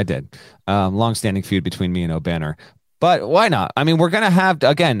did. Long-standing feud between me and O'Banner. But why not? I mean, we're going to have,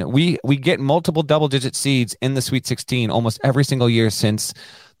 again, we get multiple double-digit seeds in the Sweet 16 almost every single year since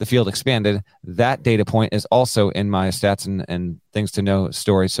the field expanded. That data point is also in my stats and things to know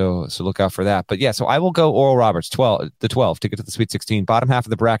story. So look out for that. But yeah, so I will go Oral Roberts 12 to get to the Sweet 16, bottom half of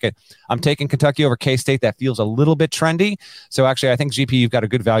the bracket. I'm taking Kentucky over K-State. That feels a little bit trendy. So actually, I think GP, you've got a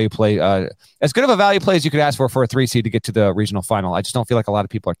good value play, as good of a value play as you could ask for a 3 seed to get to the regional final. I just don't feel like a lot of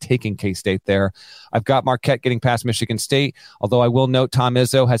people are taking K-State there. I've got Marquette getting past Michigan State, although I will note Tom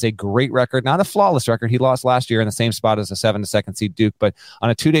Izzo has a great record, not a flawless record. He lost last year in the same spot as a 7-2 seed Duke, but on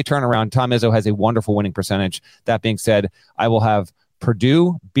a 2-day turnaround, Tom Izzo has a wonderful winning percentage. That being said, I will have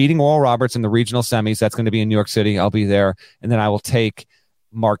Purdue beating Oral Roberts in the regional semis. That's going to be in New York City. I'll be there. And then I will take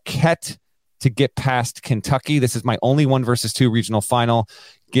Marquette to get past Kentucky. This is my only 1-2 regional final.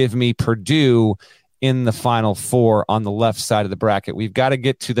 Give me Purdue in the Final Four on the left side of the bracket. We've got to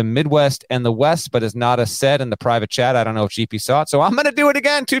get to the Midwest and the West, but as Nada said in the private chat, I don't know if GP saw it, so I'm going to do it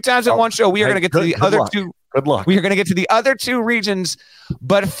again 2 times in one show. We are going to get to the other two. Good luck. We are going to get to the other 2 regions,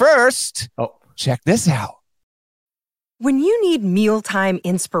 but first, check this out. When you need mealtime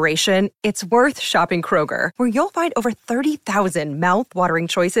inspiration, it's worth shopping Kroger, where you'll find over 30,000 mouth-watering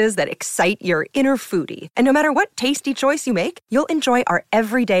choices that excite your inner foodie. And no matter what tasty choice you make, you'll enjoy our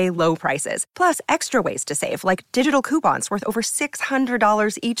everyday low prices, plus extra ways to save, like digital coupons worth over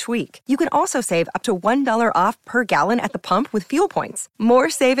 $600 each week. You can also save up to $1 off per gallon at the pump with fuel points.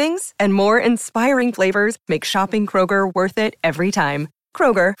 More savings and more inspiring flavors make shopping Kroger worth it every time.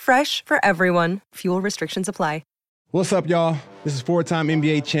 Kroger, fresh for everyone. Fuel restrictions apply. What's up, y'all? This is 4-time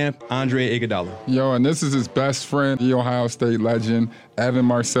NBA champ Andre Iguodala. Yo, and this is his best friend, the Ohio State legend, Evan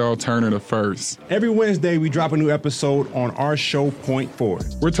Marcel Turner I. Every Wednesday, we drop a new episode on our show, Point Forward.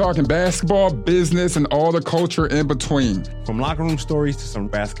 We're talking basketball, business, and all the culture in between. From locker room stories to some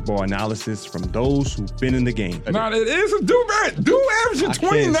basketball analysis from those who've been in the game. Nah, it is a dude averaging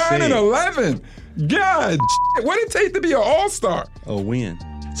 29 and 11. God, what did it take to be an all-star? A win.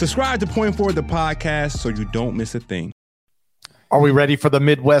 Subscribe to Point Forward, the podcast, so you don't miss a thing. Are we ready for the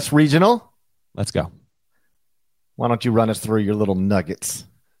Midwest Regional? Let's go. Why don't you run us through your little nuggets?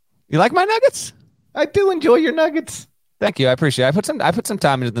 You like my nuggets? I do enjoy your nuggets. Thank you. I appreciate it. I put some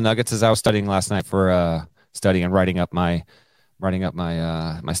time into the nuggets as I was studying last night for studying and writing up my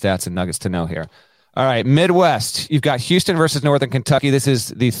stats and nuggets to know here. All right, Midwest. You've got Houston versus Northern Kentucky. This is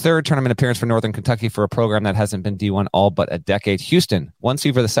the 3rd tournament appearance for Northern Kentucky for a program that hasn't been D1 all but a decade. Houston, 1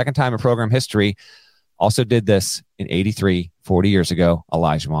 seed for the 2nd time in program history, also did this in 83, 40 years ago,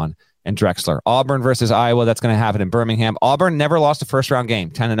 Olajuwon and Drexler. Auburn versus Iowa. That's going to happen in Birmingham. Auburn never lost a first-round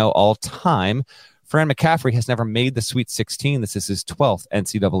game, 10-0 all time. Fran McCaffrey has never made the Sweet 16. This is his 12th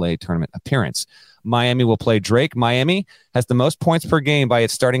NCAA tournament appearance. Miami will play Drake. Miami has the most points per game by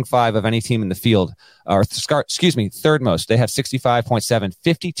its starting 5 of any team in the field. Third most. They have 65.7.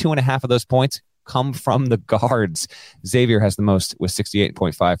 52.5 of those points come from the guards. Xavier has the most with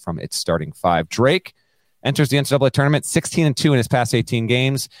 68.5 from its starting 5. Drake enters the NCAA tournament 16-2 in his past 18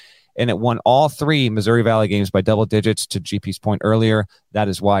 games, and it won all 3 Missouri Valley games by double digits, to GP's point earlier. That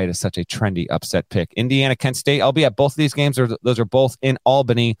is why it is such a trendy upset pick. Indiana, Kent State. I'll be at both of these games. Those are both in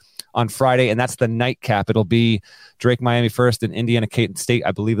Albany on Friday, and that's the nightcap. It'll be Drake Miami first and Indiana Kent State.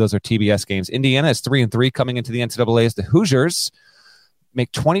 I believe those are TBS games. Indiana is 3-3 coming into the NCAAs. The Hoosiers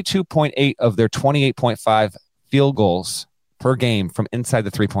make 22.8 of their 28.5 field goals per game from inside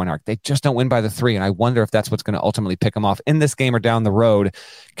the 3-point arc. They just don't win by the 3, and I wonder if that's what's going to ultimately pick them off in this game or down the road.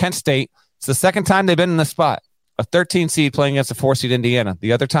 Kent State, it's the 2nd time they've been in this spot. A 13 seed playing against a 4 seed Indiana.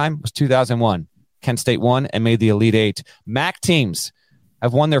 The other time was 2001. Kent State won and made the Elite 8. MAC teams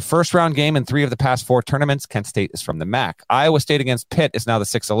have won their first round game in 3 of the past 4 tournaments. Kent State is from the MAC. Iowa State against Pitt is now the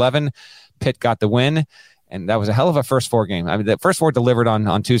 6-11. Pitt got the win, and that was a hell of a first 4 game. I mean, the first 4 delivered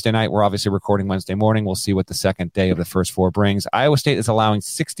on Tuesday night. We're obviously recording Wednesday morning. We'll see what the second day of the first 4 brings. Iowa State is allowing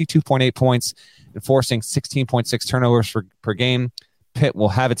 62.8 points and forcing 16.6 turnovers per game. Pitt will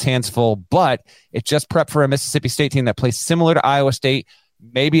have its hands full, but it just prepped for a Mississippi State team that plays similar to Iowa State.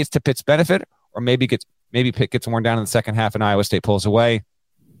 Maybe it's to Pitt's benefit, or maybe Pitt gets worn down in the second half and Iowa State pulls away.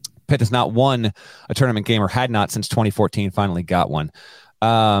 Pitt has not won a tournament game, or had not since 2014, finally got one.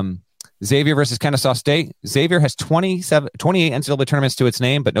 Xavier versus Kennesaw State. Xavier has 28 NCAA tournaments to its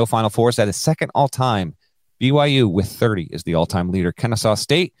name, but no Final Fours. That is second all-time. BYU with 30 is the all-time leader. Kennesaw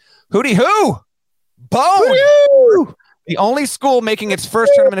State, hooty hoo! Bone! Hoo-hoo! The only school making its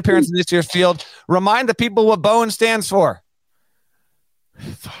first tournament appearance in this year's field. Remind the people what Bone stands for.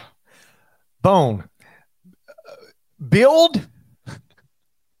 Bone. Build.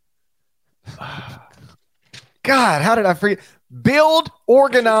 God, how did I forget? Build,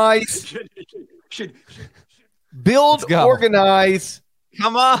 organize. Build, organize.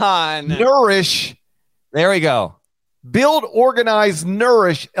 Come on. Nourish. There we go. Build, organize,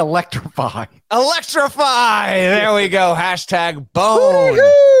 nourish, electrify. Electrify. There we go. Hashtag bone.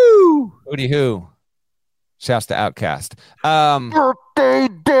 Hootie hoo. Shouts to Outcast. Birthday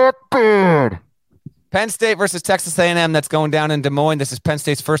deathbed. Penn State versus Texas A&M. That's going down in Des Moines. This is Penn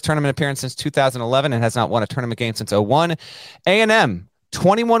State's first tournament appearance since 2011 and has not won a tournament game since 2001. A&M,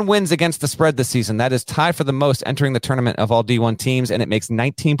 21 wins against the spread this season. That is tied for the most entering the tournament of all D1 teams, and it makes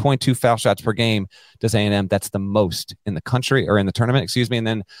 19.2 foul shots per game. Does A&M? That's the most in the country, or in the tournament, excuse me. And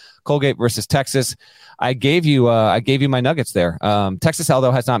then Colgate versus Texas. I gave you my nuggets there. Texas,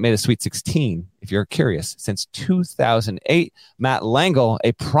 although, has not made a Sweet 16, if you're curious, since 2008. Matt Langle,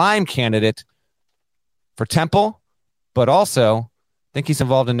 a prime candidate for Temple, but also I think he's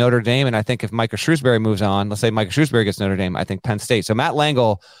involved in Notre Dame, and I think if Micah Shrewsbury moves on, let's say Micah Shrewsbury gets Notre Dame, I think Penn State. So Matt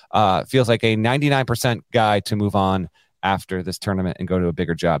Langle feels like a 99% guy to move on after this tournament and go to a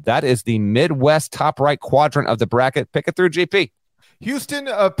bigger job. That is the Midwest top right quadrant of the bracket. Pick it through, GP. Houston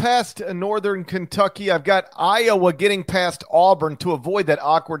past Northern Kentucky. I've got Iowa getting past Auburn to avoid that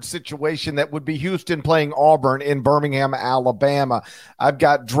awkward situation that would be Houston playing Auburn in Birmingham, Alabama. I've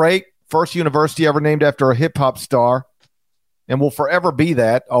got Drake, first university ever named after a hip-hop star, and will forever be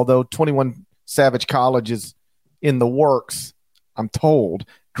that, although 21 Savage College is in the works, I'm told.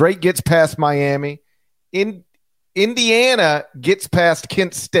 Drake gets past Miami. Indiana gets past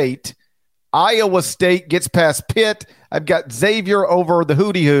Kent State. Iowa State gets past Pitt. I've got Xavier over the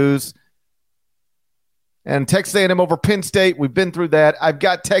Hootie Hoos. And Texas A&M over Penn State. We've been through that. I've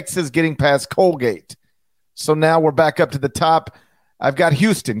got Texas getting past Colgate. So now we're back up to the top. I've got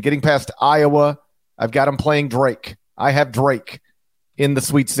Houston getting past Iowa. I've got them playing Drake. I have Drake in the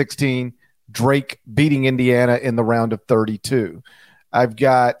Sweet 16. Drake beating Indiana in the round of 32. I've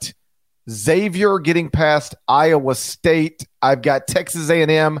got Xavier getting past Iowa State. I've got Texas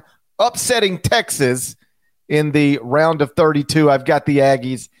A&M upsetting Texas in the round of 32. I've got the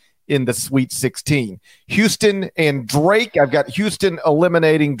Aggies in the Sweet 16. Houston and Drake. I've got Houston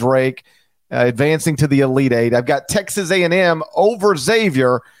eliminating Drake, advancing to the Elite Eight. I've got Texas A&M over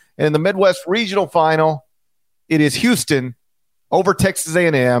Xavier. And in the Midwest Regional Final, it is Houston over Texas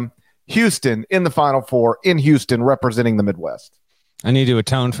A&M. Houston in the Final Four in Houston, representing the Midwest. I need to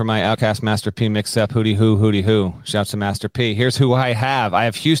atone for my Outcast Master P mix-up. Hootie hoo. Shouts to Master P. Here's who I have. I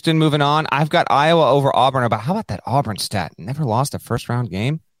have Houston moving on. I've got Iowa over Auburn. How about that Auburn stat? Never lost a first-round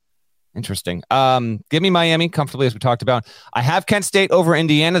game. Interesting. Give me Miami comfortably, as we talked about. I have Kent State over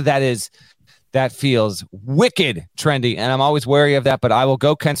Indiana. That feels wicked trendy, and I'm always wary of that, but I will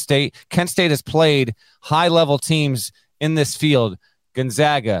go Kent State. Kent State has played high-level teams in this field.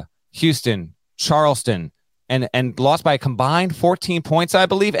 Gonzaga, Houston, Charleston, and lost by a combined 14 points, I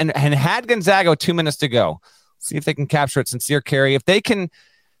believe, and had Gonzaga 2 minutes to go. See if they can capture it. Sincere carry. If they can,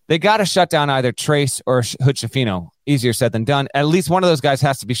 they got to shut down either Trace or Hood Schifino. Easier said than done. At least one of those guys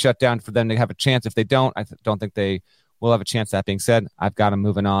has to be shut down for them to have a chance. If they don't, I don't think they will have a chance. That being said, I've got them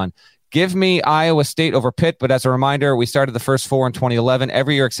moving on. Give me Iowa State over Pitt, but as a reminder, we started the first four in 2011.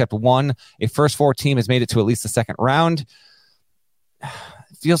 Every year except one, a first four team has made it to at least the second round.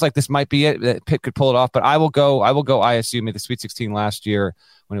 It feels like this might be it. That Pitt could pull it off, but I will go ISU. Made the Sweet 16 last year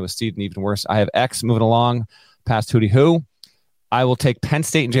when it was seeded and even worse. I have X moving along past Hootie Hoo. I will take Penn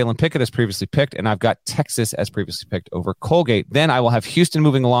State and Jalen Pickett as previously picked, and I've got Texas as previously picked over Colgate. Then I will have Houston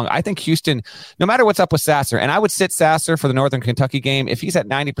moving along. I think Houston, no matter what's up with Sasser, and I would sit Sasser for the Northern Kentucky game. If he's at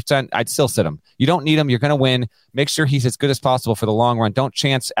 90%, I'd still sit him. You don't need him. You're going to win. Make sure he's as good as possible for the long run. Don't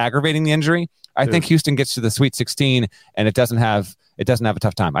chance aggravating the injury. I think Houston gets to the Sweet 16, and it doesn't have a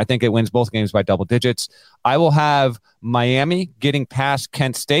tough time. I think it wins both games by double digits. I will have Miami getting past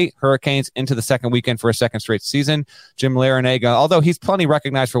Kent State, Hurricanes into the second weekend for a second straight season. Jim Larinaga, although he's plenty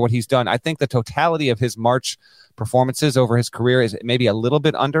recognized for what he's done, I think the totality of his March performances over his career is maybe a little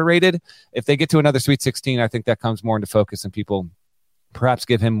bit underrated. If they get to another Sweet 16, I think that comes more into focus and people perhaps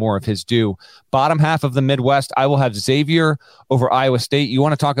give him more of his due. Bottom half of the Midwest, I will have Xavier over Iowa State. You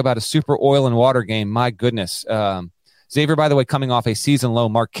want to talk about a super oil and water game. My goodness. Xavier, by the way, coming off a season low.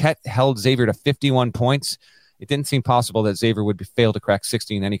 Marquette held Xavier to 51 points. It didn't seem possible that Xavier would fail to crack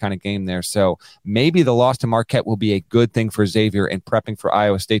 60 in any kind of game there. So maybe the loss to Marquette will be a good thing for Xavier and prepping for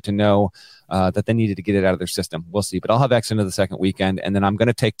Iowa State to know that they needed to get it out of their system. We'll see. But I'll have X into the second weekend. And then I'm going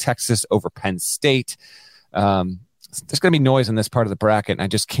to take Texas over Penn State. There's going to be noise in this part of the bracket, and I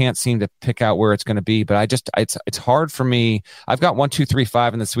just can't seem to pick out where it's going to be. But it's hard for me. I've got 1, 2, 3,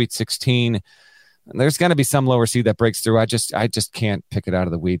 5 in the Sweet 16. There's going to be some lower seed that breaks through. I just can't pick it out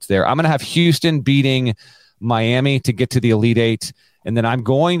of the weeds there. I'm going to have Houston beating Miami to get to the Elite Eight, and then I'm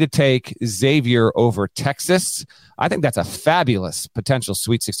going to take Xavier over Texas. I think that's a fabulous potential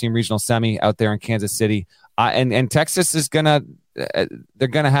Sweet 16 regional semi out there in Kansas City. And Texas is gonna they're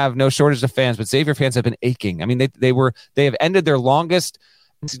gonna have no shortage of fans, but Xavier fans have been aching. I mean, they have ended their longest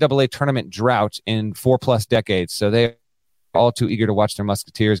NCAA tournament drought in 4+ decades, so they're all too eager to watch their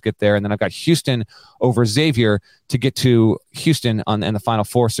Musketeers get there. And then I've got Houston over Xavier to get to Houston in the Final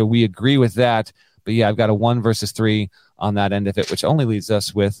Four, so we agree with that. But yeah, I've got a 1 versus 3 on that end of it, which only leaves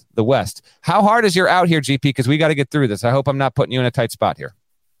us with the West. How hard is your out here, GP? Because we got to get through this. I hope I'm not putting you in a tight spot here.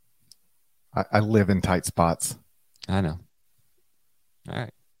 I live in tight spots. I know. All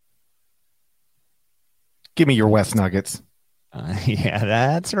right. Give me your West Nuggets. Yeah,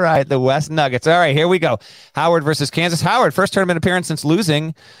 that's right. The West Nuggets. All right, here we go. Howard versus Kansas. Howard, first tournament appearance since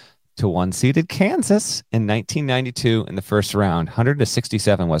losing to 1-seeded Kansas in 1992 in the first round.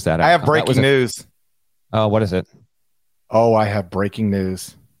 100-67 was that. I have breaking news. Oh, what is it? Oh, I have breaking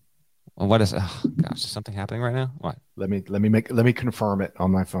news. Well, what is it? Oh, gosh, is something happening right now? What? Let me confirm it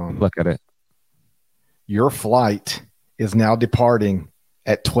on my phone. Look at it. Your flight is now departing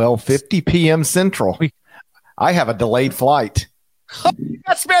at 12:50 p.m. Central. I have a delayed flight. Oh, you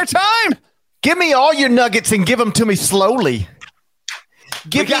got spare time. Give me all your nuggets and give them to me slowly.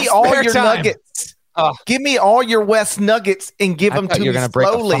 Give me all your nuggets. Give me all your West Nuggets and give them to me slowly. You're going to break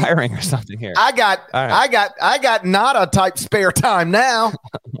a firing or something here. I got not a type spare time now.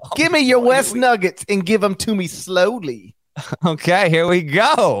 Give me your West Nuggets and give them to me slowly. Okay, here we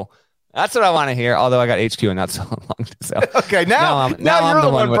go. That's what I want to hear. Although I got HQ and not so long. So. Okay, now you're the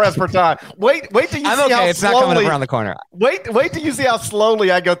one pressed for time. Wait till you see how slowly. It's not coming up around the corner. Wait till you see how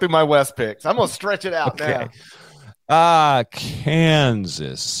slowly I go through my West picks. I'm gonna stretch it out now.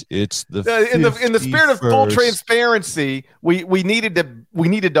 Kansas. It's the in the spirit of full transparency, we needed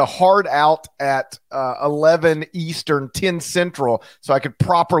to hard out at 11 Eastern, 10 Central, so I could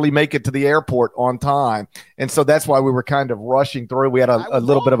properly make it to the airport on time. And so that's why we were kind of rushing through. We had a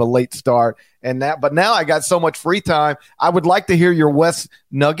little bit of a late start, but now I got so much free time. I would like to hear your West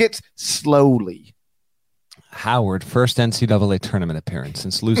Nuggets slowly. Howard, first NCAA tournament appearance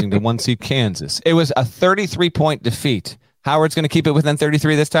since losing to 1-seed Kansas. It was a 33-point defeat. Howard's going to keep it within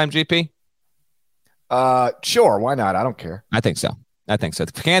 33 this time, GP? Sure. Why not? I don't care. I think so.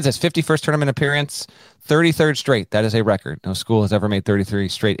 Kansas, 51st tournament appearance, 33rd straight. That is a record. No school has ever made 33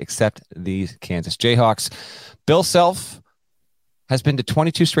 straight except the Kansas Jayhawks. Bill Self has been to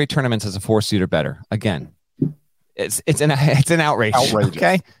 22 straight tournaments as a 4-seed or better. Again, it's an outrage. Outrageous.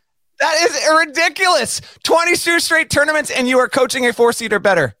 Okay. That is ridiculous. 22 straight tournaments and you are coaching a 4-seed or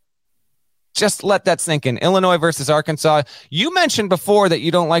better. Just let that sink in. Illinois versus Arkansas. You mentioned before that you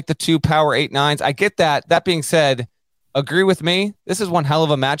don't like the 2 power 8-9s. I get that. That being said, agree with me. This is one hell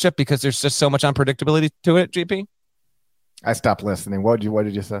of a matchup because there's just so much unpredictability to it, GP. I stopped listening. What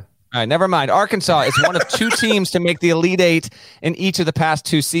did you say? All right, never mind. Arkansas is one of 2 teams to make the Elite 8 in each of the past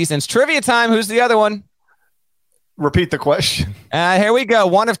 2 seasons. Trivia time. Who's the other one? Repeat the question. Here we go.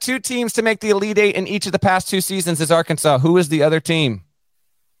 One of 2 teams to make the Elite 8 in each of the past 2 seasons is Arkansas. Who is the other team?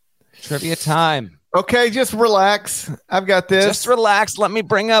 Trivia time. Okay, just relax. I've got this. Just relax. Let me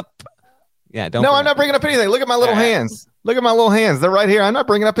bring up. Yeah, don't. No, I'm not bringing up anything. Look at my little hands. Look at my little hands. They're right here. I'm not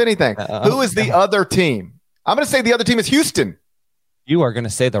bringing up anything. Who is the other team? I'm going to say the other team is Houston. You are going to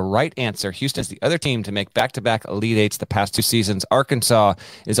say the right answer. Houston is the other team to make back-to-back Elite Eights the past 2 seasons. Arkansas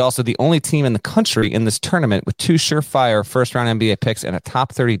is also the only team in the country in this tournament with 2 surefire first-round NBA picks and a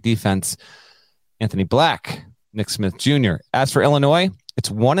top 30 defense. Anthony Black, Nick Smith Jr. As for Illinois, it's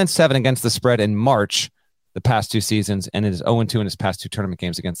 1-7 against the spread in March the past 2 seasons, and it is 0-2 in its past 2 tournament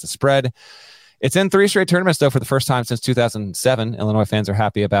games against the spread. It's in 3 straight tournaments, though, for the first time since 2007. Illinois fans are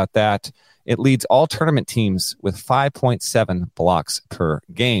happy about that. It leads all tournament teams with 5.7 blocks per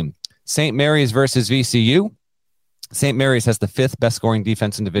game. St. Mary's versus VCU. St. Mary's has the 5th best scoring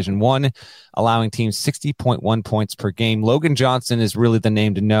defense in Division I, allowing teams 60.1 points per game. Logan Johnson is really the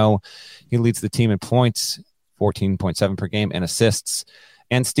name to know. He leads the team in points, 14.7 per game, and assists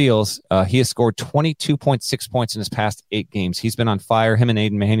and steals. He has scored 22.6 points in his past 8 games. He's been on fire. Him and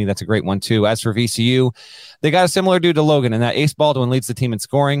Aiden Mahaney, that's a great one, too. As for VCU, they got a similar dude to Logan, and that Ace Baldwin leads the team in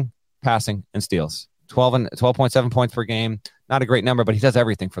scoring, passing, and steals. 12.7 points per game. Not a great number, but he does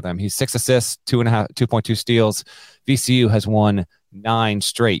everything for them. He's 6 assists, 2.2 steals. VCU has won 9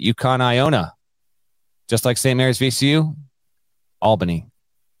 straight. UConn Iona, just like St. Mary's VCU, Albany.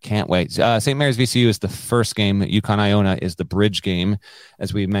 Can't wait. St. Mary's VCU is the first game. UConn Iona is the bridge game,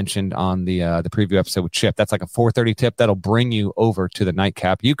 as we mentioned on the preview episode with Chip. That's like a 4:30 tip that'll bring you over to the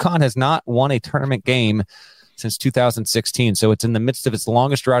nightcap. UConn has not won a tournament game since 2016, so it's in the midst of its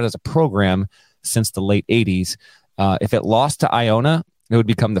longest drought as a program since the late 80s. If it lost to Iona, it would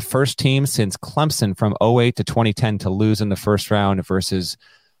become the first team since Clemson from 2008 to 2010 to lose in the first round versus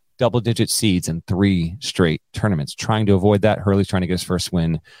double-digit seeds in 3 straight tournaments. Trying to avoid that, Hurley's trying to get his first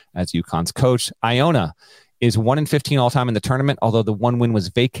win as UConn's coach. Iona is 1-15 all-time in the tournament, although the one win was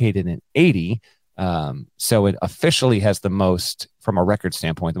vacated in 80. So it officially has the most, from a record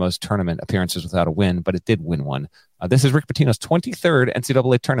standpoint, the most tournament appearances without a win, but it did win one. This is Rick Pitino's 23rd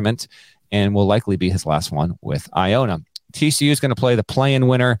NCAA tournament and will likely be his last one with Iona. TCU is going to play the play-in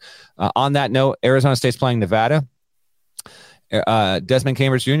winner. On that note, Arizona State's playing Nevada. Desmond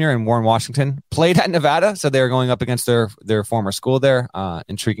Cambridge Jr. and Warren Washington played at Nevada, so they're going up against their former school there.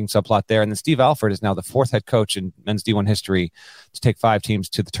 Intriguing subplot there. And then Steve Alford is now the 4th head coach in men's D1 history to take 5 teams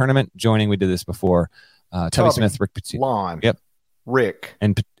to the tournament. Joining, we did this before, Tubby Smith, Rick Pitino. Lon. Yep. Rick.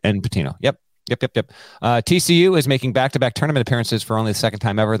 And Pitino. Yep. TCU is making back-to-back tournament appearances for only the second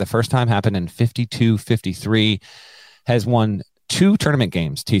time ever. The first time happened in 52-53. Has won 2 tournament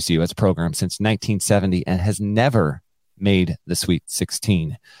games, TCU, as a program, since 1970, and has never made the Sweet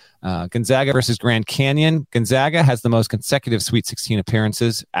 16. Gonzaga versus Grand Canyon. Gonzaga has the most consecutive Sweet 16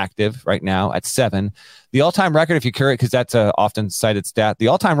 appearances active right now at 7. The all-time record, if you carry it, because that's a often cited stat, the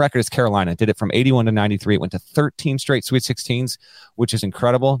all-time record is Carolina. Did it from 81 to 93. It went to 13 straight Sweet 16s, which is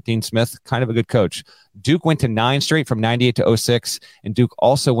incredible. Dean Smith, kind of a good coach. Duke went to 9 straight from 98 to 06, and Duke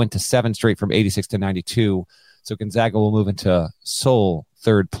also went to 7 straight from 86 to 92. So Gonzaga will move into sole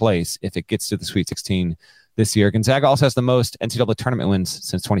 3rd place if it gets to the Sweet 16 this year. Gonzaga also has the most NCAA tournament wins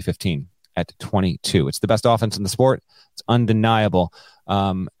since 2015 at 22. It's the best offense in the sport. It's undeniable.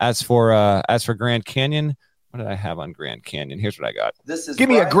 As for Grand Canyon, what did I have on Grand Canyon? Here's what I got. Give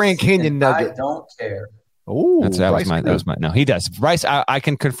me a Grand Canyon nugget. I don't care. Oh, that was my. No, he does. Bryce, I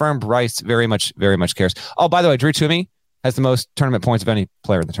can confirm. Bryce very much cares. Oh, by the way, Drew Toomey has the most tournament points of any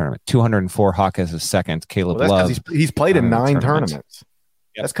player in the tournament. 204. Hawk has his second. Caleb Love. He's played in 9 tournaments.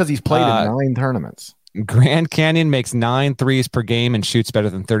 Yep. That's because he's played in 9 tournaments. Grand Canyon makes 9 threes per game and shoots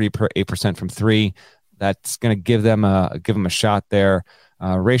better than 38% from 3. That's going to give them a shot there.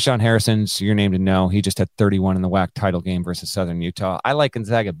 Rayshawn Harrison's your name to know. He just had 31 in the WAC title game versus Southern Utah. I like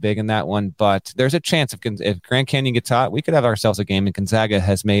Gonzaga big in that one, but there's a chance if Grand Canyon gets hot, we could have ourselves a game. And Gonzaga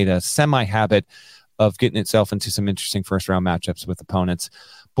has made a semi-habit of getting itself into some interesting first-round matchups with opponents.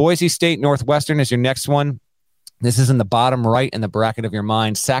 Boise State Northwestern is your next one. This is in the bottom right in the bracket of your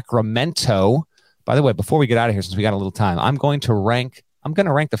mind. Sacramento. By the way, before we get out of here, since we got a little time, I'm going to rank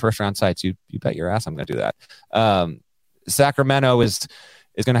the first round sites. You bet your ass I'm going to do that. Sacramento is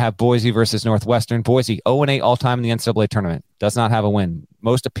going to have Boise versus Northwestern. Boise 0-8 all time in the NCAA tournament. Does not have a win.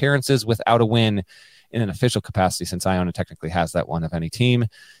 Most appearances without a win in an official capacity, since Iona technically has that one of any team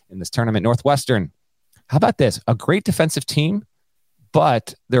in this tournament. Northwestern, how about this? A great defensive team,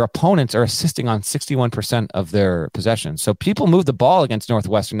 but their opponents are assisting on 61% of their possessions. So people move the ball against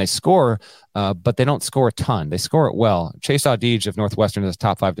Northwestern. They score, but they don't score a ton. They score it well. Chase Audige of Northwestern is a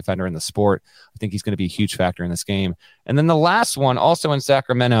top 5 defender in the sport. I think he's going to be a huge factor in this game. And then the last one, also in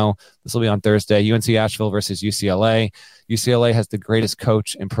Sacramento, this will be on Thursday, UNC Asheville versus UCLA. UCLA has the greatest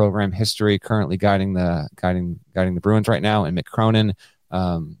coach in program history, currently guiding the Bruins right now, and Mick Cronin.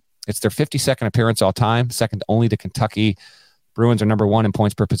 It's their 52nd appearance all time, second only to Kentucky. Bruins are number 1 in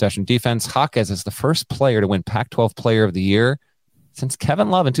points per possession defense. Hawkes is the first player to win Pac-12 Player of the Year since Kevin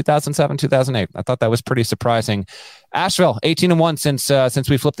Love in 2007, 2008. I thought that was pretty surprising. Asheville, 18-1 since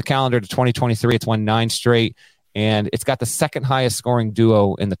we flipped the calendar to 2023. It's won 9 straight, and it's got the second highest scoring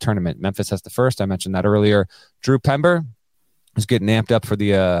duo in the tournament. Memphis has the first. I mentioned that earlier. Drew Pember is getting amped up for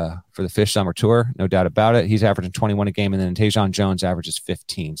the Fish Summer Tour, no doubt about it. He's averaging 21 a game, and then Tajon Jones averages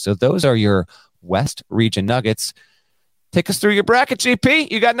 15. So those are your West Region Nuggets. Take us through your bracket, GP.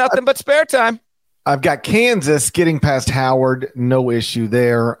 You got nothing but spare time. I've got Kansas getting past Howard. No issue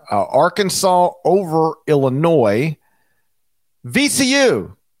there. Arkansas over Illinois.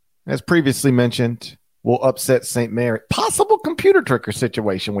 VCU, as previously mentioned, will upset St. Mary. Possible computer tricker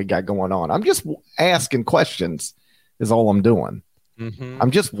situation we got going on. I'm just asking questions is all I'm doing. Mm-hmm.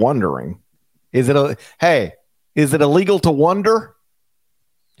 I'm just wondering. Is it illegal to wonder?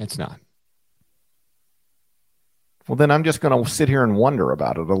 It's not. Well, then I'm just going to sit here and wonder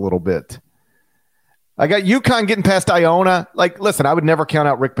about it a little bit. I got UConn getting past Iona. Listen, I would never count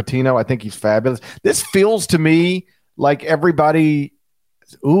out Rick Pitino. I think he's fabulous. This feels to me like everybody,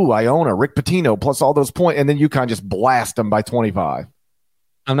 Iona, Rick Pitino, plus all those points, and then UConn just blast them by 25.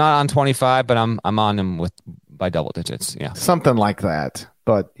 I'm not on 25, but I'm on them by double digits. Yeah, something like that.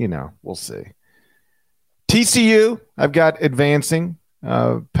 But we'll see. TCU, I've got advancing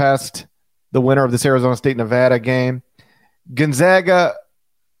past the winner of this Arizona State Nevada game. Gonzaga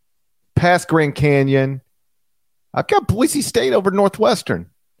past Grand Canyon. I've got Boise State over Northwestern.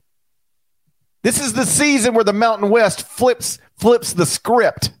 This is the season where the Mountain West flips the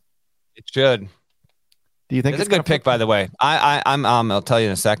script. Should. Do you think it's a good pick, by the way? I'll tell you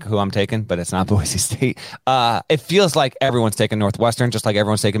in a sec who I'm taking, but it's not Boise State. It feels like everyone's taking Northwestern, just like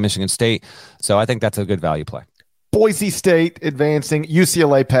everyone's taking Michigan State. So I think that's a good value play. Boise State advancing,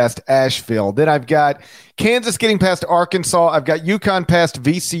 UCLA past Asheville. Then I've got Kansas getting past Arkansas. I've got UConn past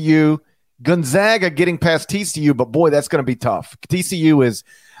VCU. Gonzaga getting past TCU, but boy, that's going to be tough. TCU is,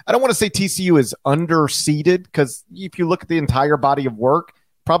 I don't want to say TCU is underseeded because if you look at the entire body of work,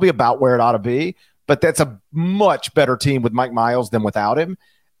 probably about where it ought to be. But that's a much better team with Mike Miles than without him.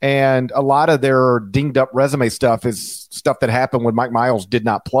 And a lot of their dinged up resume stuff is stuff that happened when Mike Miles did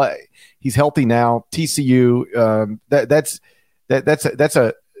not play. He's healthy now. TCU, that's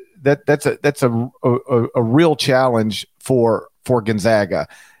a real challenge for Gonzaga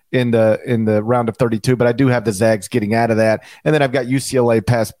in the round of 32. But I do have the Zags getting out of that. And then I've got UCLA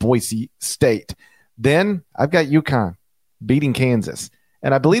past Boise State. Then I've got UConn beating Kansas.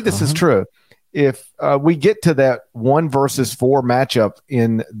 And I believe this is true. If we get to that 1 versus 4 matchup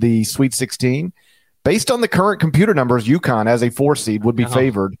in the Sweet 16, based on the current computer numbers, UConn as a 4 seed would be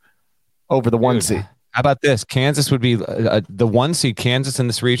favored over the 1 seed. How about this? Kansas would be the 1 seed. Kansas in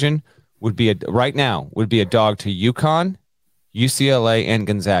this region would be right now would be a dog to UConn, UCLA, and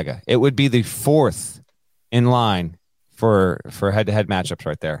Gonzaga. It would be the 4th in line for head-to-head matchups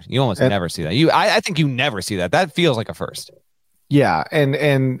right there. You almost never see that. I think you never see that. That feels like a first. Yeah,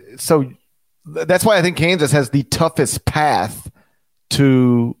 and so that's why I think Kansas has the toughest path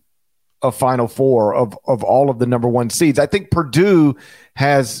to a Final Four of all of the number 1 seeds. I think Purdue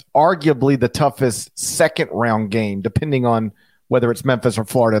has arguably the toughest second round game, depending on whether it's Memphis or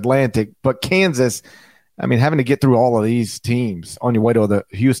Florida Atlantic. But Kansas, I mean, having to get through all of these teams on your way to the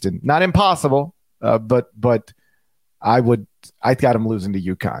Houston, not impossible, but I got them losing to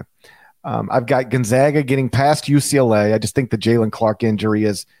UConn. I've got Gonzaga getting past UCLA. I just think the Jalen Clark injury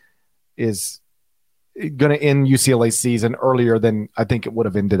is going to end UCLA's season earlier than I think it would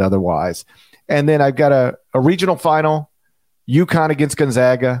have ended otherwise. And then I've got a regional final, UConn against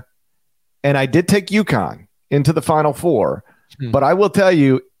Gonzaga. And I did take UConn into the Final Four. But I will tell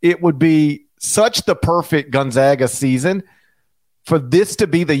you, it would be such the perfect Gonzaga season for this to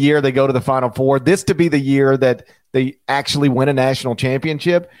be the year they go to the Final Four, this to be the year that they actually win a national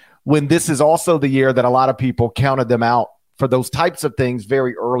championship, when this is also the year that a lot of people counted them out for those types of things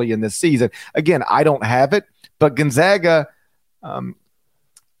very early in this season. Again, I don't have it, but Gonzaga,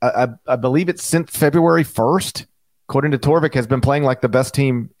 I believe it's since February 1st, according to Torvik, has been playing like the best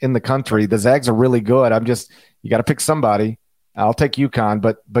team in the country. The Zags are really good. You got to pick somebody. I'll take UConn,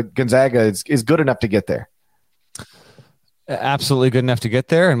 but Gonzaga is good enough to get there. Absolutely good enough to get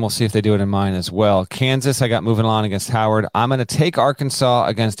there, and we'll see if they do it in mine as well. Kansas, I got moving on against Howard. I'm going to take Arkansas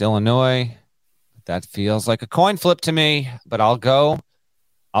against Illinois. That feels like a coin flip to me, but I'll go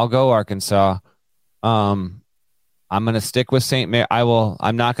Arkansas. I'm going to stick with St. Mary.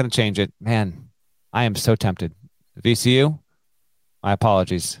 I'm not going to change it. Man, I am so tempted. VCU, my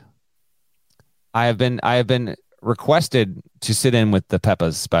apologies. I have been requested to sit in with the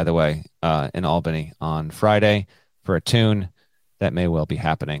Peppas, by the way, in Albany on Friday for a tune that may well be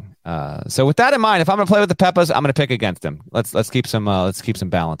happening. So with that in mind, if I'm going to play with the Peppas, I'm going to pick against them. Let's keep some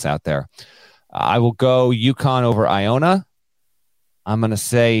balance out there. I will go UConn over Iona. I'm going to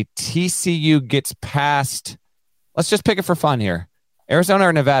say TCU gets past. Let's just pick it for fun here. Arizona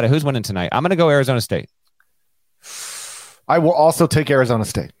or Nevada? Who's winning tonight? I'm going to go Arizona State. I will also take Arizona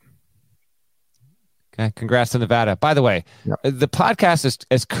State. Okay, congrats to Nevada. By the way, The podcast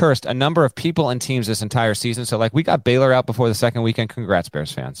has cursed a number of people and teams this entire season. So, we got Baylor out before the second weekend. Congrats,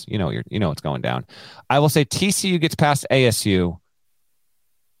 Bears fans. You know what's going down. I will say TCU gets past ASU.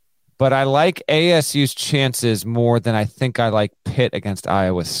 But I like ASU's chances more than I think I like Pitt against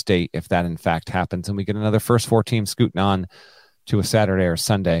Iowa State, if that in fact happens, and we get another first 4 teams scooting on to a Saturday or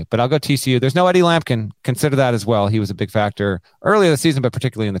Sunday. But I'll go TCU. There's no Eddie Lampkin. Consider that as well. He was a big factor earlier this season, but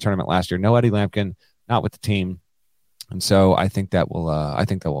particularly in the tournament last year. No Eddie Lampkin, not with the team. And so I think that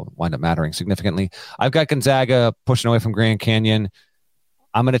will wind up mattering significantly. I've got Gonzaga pushing away from Grand Canyon.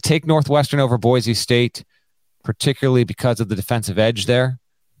 I'm going to take Northwestern over Boise State, particularly because of the defensive edge there.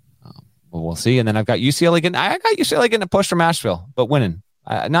 Well, we'll see. And then I've got UCLA getting. I got UCLA getting a push from Asheville, but winning.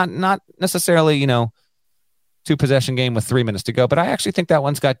 Not necessarily, 2-possession game with 3 minutes to go. But I actually think that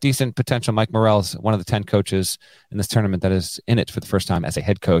one's got decent potential. Mike Morrell's one of the 10 coaches in this tournament that is in it for the first time as a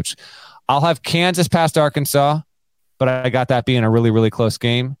head coach. I'll have Kansas past Arkansas, but I got that being a really, really close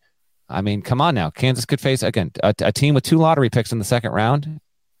game. I mean, come on now. Kansas could face, again, a team with 2 lottery picks in the second round.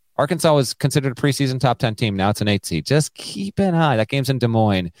 Arkansas was considered a preseason top 10 team. Now it's an 8 seed. Just keep an eye. That game's in Des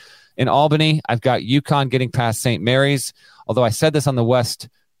Moines. In Albany, I've got UConn getting past St. Mary's. Although I said this on the West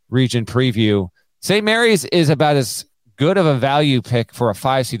region preview. St. Mary's is about as good of a value pick for a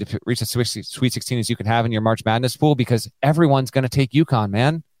 5 seed to reach a Sweet 16 as you can have in your March Madness pool, because everyone's going to take UConn,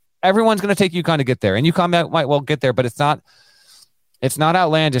 man. Everyone's going to take UConn to get there, and UConn might well get there, but it's not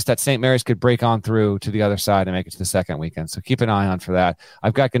outlandish that St. Mary's could break on through to the other side and make it to the second weekend. So keep an eye on for that.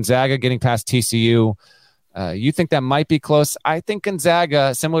 I've got Gonzaga getting past TCU. You think that might be close? I think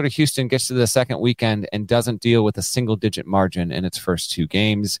Gonzaga, similar to Houston, gets to the second weekend and doesn't deal with a single-digit margin in its first 2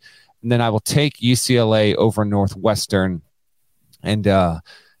 games. And then I will take UCLA over Northwestern, and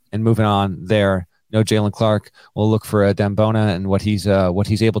moving on there. No Jalen Clark. We'll look for a Dembona and what he's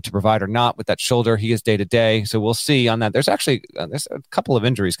able to provide or not with that shoulder. He is day to day, so we'll see on that. There's actually there's a couple of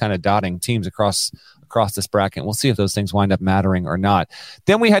injuries kind of dotting teams across this bracket. We'll see if those things wind up mattering or not.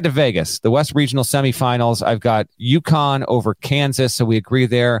 Then we head to Vegas, the West Regional semifinals. I've got UConn over Kansas, so we agree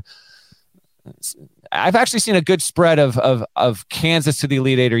there. I've actually seen a good spread of Kansas to the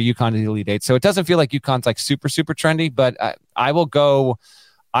Elite Eight or UConn to the Elite Eight, so it doesn't feel like UConn's like super trendy, but I will go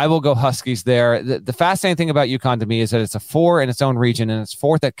Huskies there. The fascinating thing about UConn to me is that it's a 4 in its own region, and it's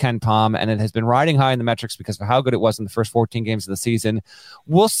 4th at Ken Palm, and it has been riding high in the metrics because of how good it was in the first 14 games of the season.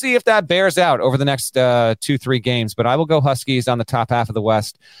 We'll see if that bears out over the next 2-3 games, but I will go Huskies on the top half of the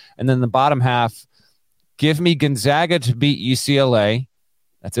West. And then the bottom half, give me Gonzaga to beat UCLA.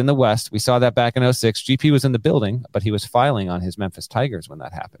 That's in the West. We saw that back in 2006. GP was in the building, but he was filing on his Memphis Tigers when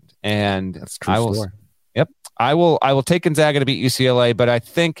that happened. And that's a true story. Yep. I will take Gonzaga to beat UCLA, but I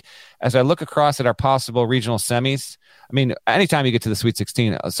think as I look across at our possible regional semis, I mean, anytime you get to the Sweet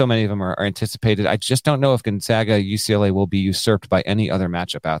 16, so many of them are anticipated. I just don't know if Gonzaga UCLA will be usurped by any other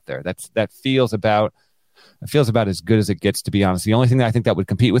matchup out there. That feels about as good as it gets, to be honest. The only thing that I think that would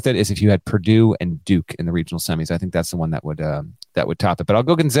compete with it is if you had Purdue and Duke in the regional semis. I think that's the one that would top it. But I'll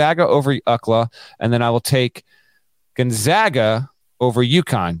go Gonzaga over UCLA, and then I will take Gonzaga over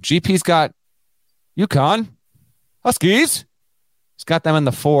UConn. GP's got UConn Huskies. He's got them in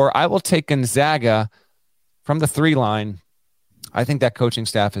the 4. I will take Gonzaga from the 3 line. I think that coaching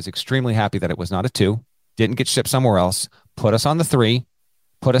staff is extremely happy that it was not a 2, didn't get shipped somewhere else, put us on the 3,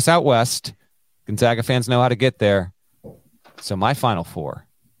 put us out west. Gonzaga fans know how to get there. So my final 4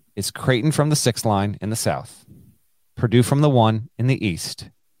 is Creighton from the 6 line in the South, Purdue from the 1 in the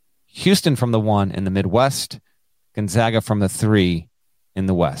East, Houston from the 1 in the Midwest, Gonzaga from the 3 in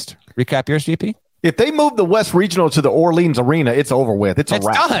the West. Recap yours, GP? If they move the West Regional to the Orleans Arena, it's over with. It's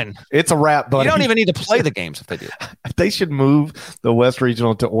wrap. Done. It's a wrap, buddy. You don't even need to play the games if they do. They should move the West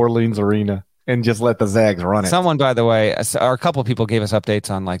Regional to Orleans Arena and just let the Zags run it. Someone, by the way, or a couple of people gave us updates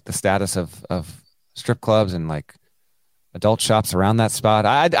on like the status of strip clubs and like adult shops around that spot.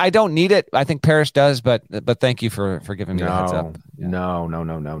 I don't need it. I think Parrish does, but thank you for giving me a heads up. Yeah. No.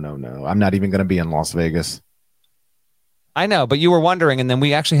 I'm not even going to be in Las Vegas. I know, but you were wondering, and then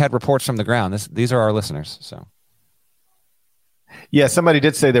we actually had reports from the ground. These are our listeners. So, yeah, somebody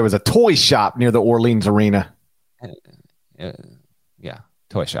did say there was a toy shop near the Orleans Arena. Yeah,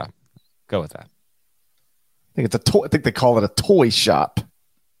 toy shop. Go with that. I think it's a toy. I think they call it a toy shop.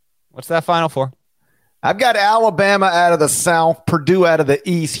 What's that final 4? I've got Alabama out of the South, Purdue out of the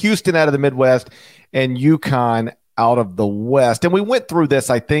East, Houston out of the Midwest, and UConn out of the West. And we went through this,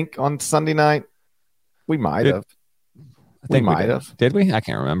 I think, on Sunday night. We might have. I think we might have. Did we? I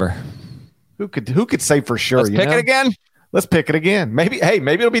can't remember. Who could say for sure? Let's pick it again. Let's pick it again. Maybe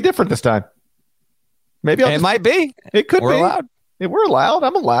it'll be different this time. It might be. It could be. We're allowed. We're allowed.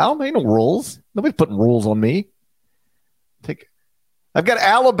 I'm allowed. Ain't no rules. Nobody's putting rules on me. I've got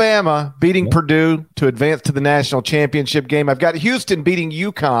Alabama beating Purdue to advance to the national championship game. I've got Houston beating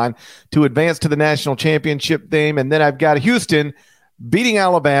UConn to advance to the national championship game. And then I've got Houston beating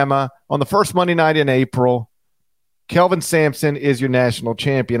Alabama on the first Monday night in April. Kelvin Sampson is your national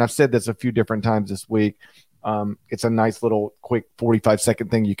champion. I've said this a few different times this week. It's a nice little quick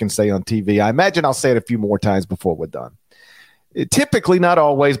 45-second thing you can say on TV. I imagine I'll say it a few more times before we're done. Typically, not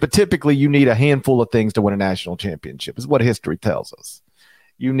always, but typically you need a handful of things to win a national championship, is what history tells us.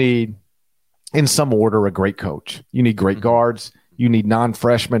 You need, in some order, a great coach. You need great guards. You need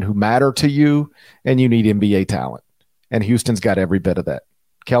non-freshmen who matter to you, and you need NBA talent. And Houston's got every bit of that.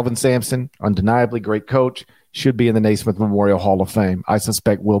 Kelvin Sampson, undeniably great coach, should be in the Naismith Memorial Hall of Fame. I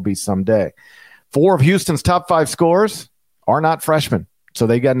suspect will be someday. 4 of Houston's top 5 scorers are not freshmen, so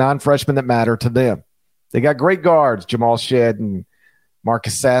they got non-freshmen that matter to them. They got great guards, Jamal Shedd and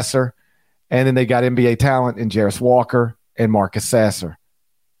Marcus Sasser, and then they got NBA talent in Jarris Walker and Marcus Sasser.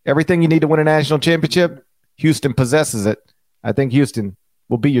 Everything you need to win a national championship, Houston possesses it. I think Houston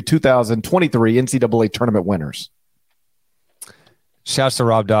will be your 2023 NCAA tournament winners. Shouts to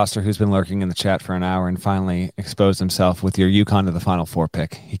Rob Doster, who's been lurking in the chat for an hour and finally exposed himself with your UConn to the Final Four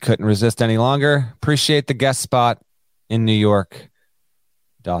pick. He couldn't resist any longer. Appreciate the guest spot in New York.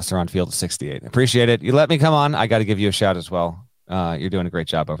 Doster on field of 68. Appreciate it. You let me come on. I got to give you a shout as well. You're doing a great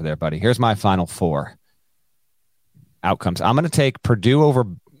job over there, buddy. Here's my Final Four outcomes. I'm going to take Purdue over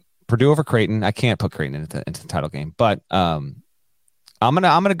Creighton. I can't put Creighton into the title game, but I'm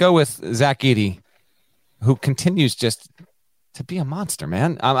gonna go with Zach Edey, who continues just to be a monster,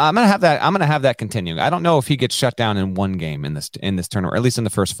 man. I'm gonna have that continuing. I don't know if he gets shut down in one game in this tournament, or at least in the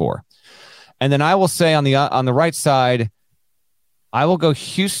first four. And then I will say on the right side, I will go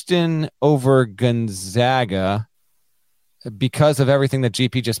Houston over Gonzaga because of everything that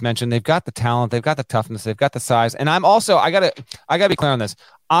GP just mentioned. They've got the talent, they've got the toughness, they've got the size. And I'm also I gotta be clear on this.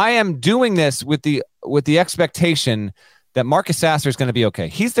 I am doing this with the expectation that Marcus Sasser is going to be okay.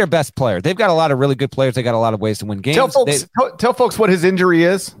 He's their best player. They've got a lot of really good players. They got a lot of ways to win games. Tell folks what his injury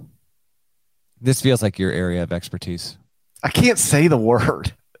is. This feels like your area of expertise. I can't say the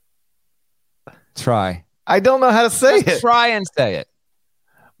word. Try. I don't know how to say it. Try and say it.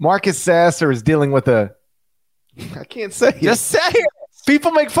 Marcus Sasser is dealing with I can't say it. Just say it.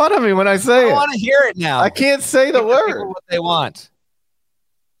 People make fun of me when I say it. I want to hear it now. I can't say the word. What they want.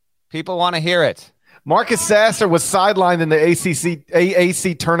 People want to hear it. Marcus Sasser was sidelined in the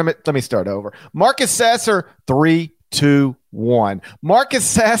AAC tournament. Let me start over. Marcus Sasser, 3-2-1. Marcus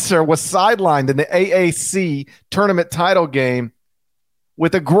Sasser was sidelined in the AAC tournament title game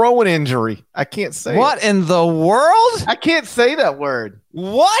with a groin injury. I can't say what in the world? I can't say that word.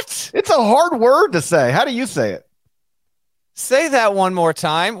 What? It's a hard word to say. How do you say it? Say that one more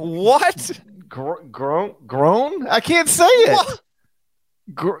time. What? Groan? I can't say it. What?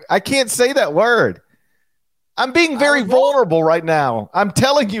 I can't say that word. I'm being very vulnerable right now. I'm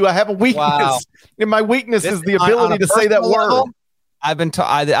telling you, I have a weakness, and my weakness is the ability to say that word. I've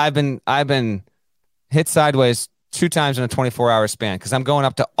been hit sideways 2 times in a 24-hour span because I'm going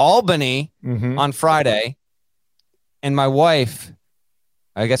up to Albany on Friday, and my wife,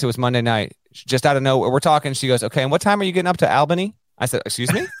 I guess it was Monday night, just out of nowhere, we're talking. She goes, "Okay, and what time are you getting up to Albany?" I said,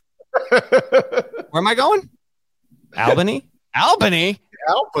 "Excuse me, where am I going? Albany."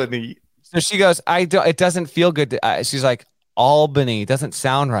 So she goes, it doesn't feel good. She's like, Albany doesn't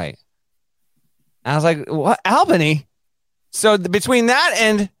sound right. And I was like, what? Albany? So between that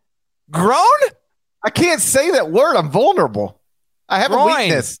and groan? I can't say that word. I'm vulnerable. I have a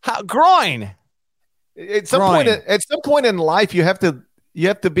weakness. Groin. At some point in life, you have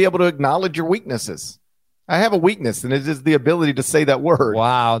to be able to acknowledge your weaknesses. I have a weakness, and it is the ability to say that word.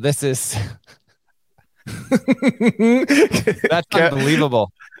 Wow, this is... That's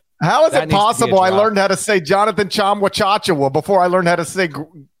unbelievable. How is it possible I learned how to say Jonathan Chamwa before I learned how to say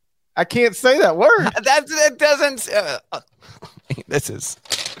I can't say that word. That doesn't this is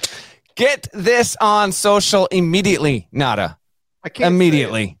get this on social immediately, Nada. I can't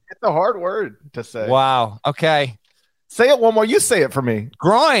immediately. It's a hard word to say. Wow. Okay. Say it one more. You say it for me.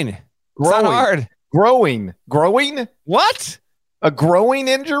 Groin. It's not hard. Growing. What? A growing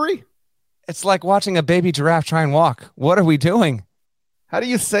injury? It's like watching a baby giraffe try and walk. What are we doing? How do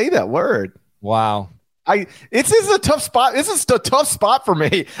you say that word? Wow. This is a tough spot. This is a tough spot for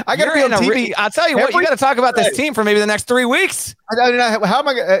me. I got to be on TV. I'll tell you what. You got to talk about this team for maybe the next 3 weeks. How am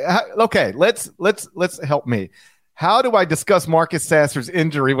I? Okay, let's help me. How do I discuss Marcus Sasser's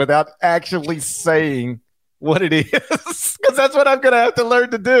injury without actually saying what it is? Because that's what I'm going to have to learn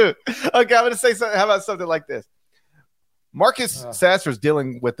to do. Okay, I'm going to say something. How about something like this? Marcus Sasser's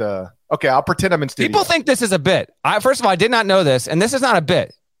dealing with okay, I'll pretend I'm in studio. People think this is a bit. First of all, I did not know this, and this is not a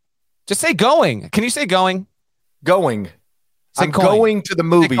bit. Just say going. Can you say going? Going. I'm going to the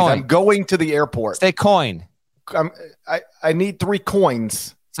movies. I'm going to the airport. Say coin. I need 3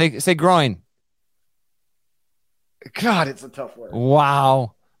 coins. Say groin. God, it's a tough word.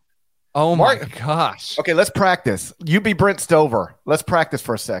 Wow. Oh my gosh. Okay, let's practice. You be Brent Stover. Let's practice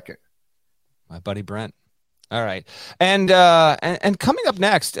for a second. My buddy Brent. All right. And coming up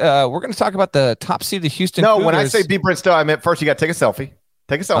next, we're going to talk about the top seed of the Houston Cougars. When I say be Brent Stover, I meant first you got to take a selfie.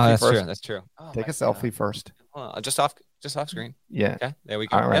 Take a selfie first. That's true. Oh, take a selfie first. Just off screen. Yeah. Okay. There we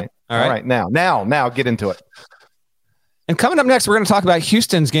go. All right. Yep. All right. Now get into it. And coming up next, we're going to talk about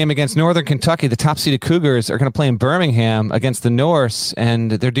Houston's game against Northern Kentucky. The top-seeded Cougars are going to play in Birmingham against the Norse,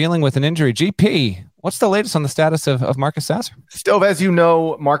 and they're dealing with an injury. GP, what's the latest on the status of Marcus Sasser? Stove, as you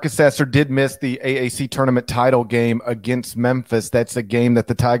know, Marcus Sasser did miss the AAC tournament title game against Memphis. That's a game that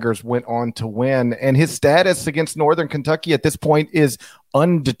the Tigers went on to win, and his status against Northern Kentucky at this point is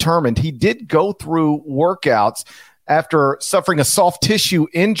undetermined. He did go through workouts after suffering a soft tissue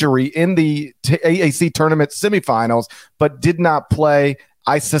injury in the AAC tournament semifinals, but did not play.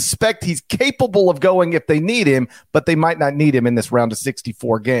 I suspect he's capable of going if they need him, but they might not need him in this round of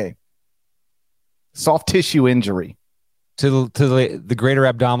 64 game. Soft tissue injury. To the greater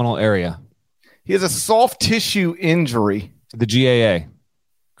abdominal area. He has a soft tissue injury. The GAA.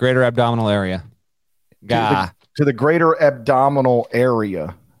 Greater abdominal area. To the greater abdominal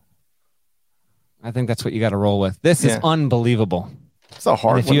area. I think that's what you got to roll with. This is unbelievable. It's a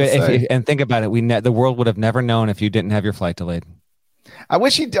hard one to say. And think about it. The world would have never known if you didn't have your flight delayed. I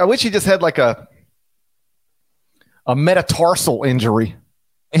wish he just had like a metatarsal injury.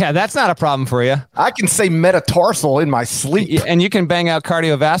 Yeah, that's not a problem for you. I can say metatarsal in my sleep. And you can bang out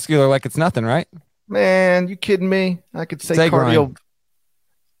cardiovascular like it's nothing, right? Man, you kidding me? I could say cardio. Groin.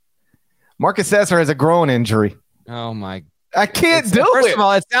 Marcus Sasser has a groin injury. Oh my! I can't do it. First of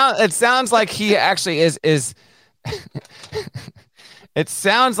all, it sounds like he actually is. It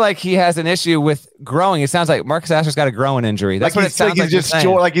sounds like he has an issue with growing. It sounds like Marcus Sasser's got a growing injury. That's what it sounds like. He's just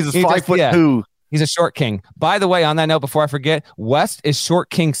short, like he's 5'2". He's a short king. By the way, on that note, before I forget, West is short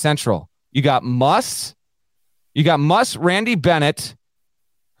king central. You got Muss, Randy Bennett,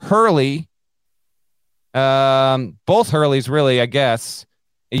 Hurley, both Hurleys really, I guess.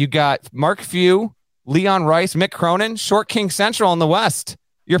 You got Mark Few, Leon Rice, Mick Cronin, short king central in the West.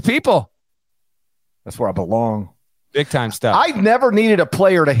 Your people. That's where I belong. Big time stuff. I've never needed a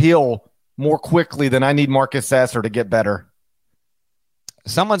player to heal more quickly than I need Marcus Sasser to get better.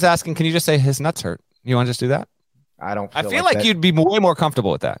 Someone's asking, can you just say his nuts hurt? You want to just do that? I don't. I feel like you'd be way more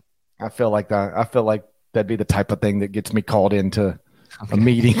comfortable with that. I feel like that. I feel like that'd be the type of thing that gets me called into a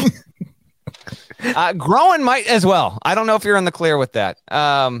meeting. Growing might as well. I don't know if you're in the clear with that.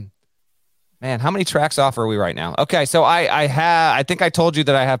 Man, how many tracks off are we right now? Okay, so I think I told you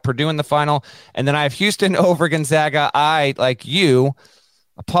that I have Purdue in the final, and then I have Houston over Gonzaga. Like you,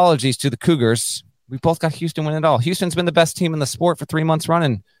 apologies to the Cougars. We both got Houston winning it all. Houston's been the best team in the sport for 3 months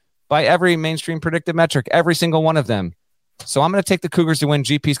running by every mainstream predictive metric, every single one of them. So I'm going to take the Cougars to win.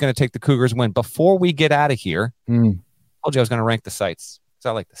 GP's going to take the Cougars win. Before we get out of here, I told you I was going to rank the sites because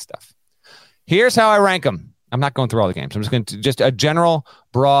I like this stuff. Here's how I rank them. I'm not going through all the games. I'm just going to just a general,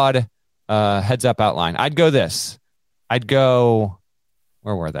 broad heads up outline. I'd go this. I'd go,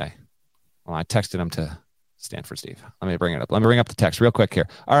 where were they? Well, I texted them to Stanford, Steve. Let me bring it up. Let me bring up the text real quick here.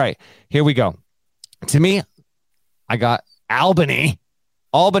 All right, here we go. To me, I got Albany.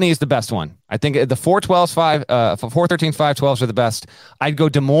 Albany is the best one. I think the 4-13, 5-12s are the best. I'd go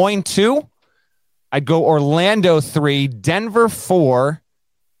Des Moines 2. I'd go Orlando 3, Denver 4,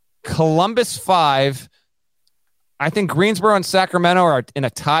 Columbus 5. I think Greensboro and Sacramento are in a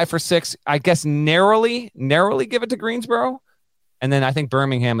tie for 6. I guess narrowly give it to Greensboro. And then I think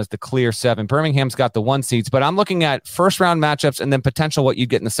Birmingham is the clear 7. Birmingham's got the 1 seeds, but I'm looking at first round matchups and then potential what you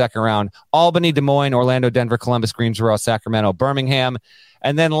get in the second round. Albany, Des Moines, Orlando, Denver, Columbus, Greensboro, Sacramento, Birmingham.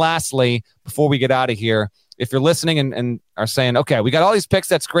 And then lastly, before we get out of here, if you're listening and are saying, okay, we got all these picks,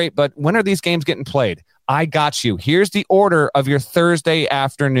 that's great, but when are these games getting played? I got you. Here's the order of your Thursday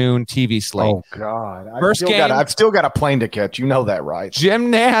afternoon TV slate. Oh, God. I've still got a plane to catch. You know that, right? Jim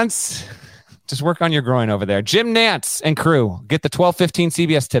Nance. Just work on your groin over there. Jim Nance and crew get the 12:15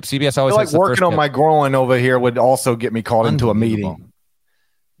 CBS tip. CBS always I feel like working on my groin over here would also get me called into a meeting.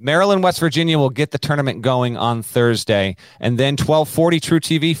 Maryland, West Virginia will get the tournament going on Thursday, and then 12:40 True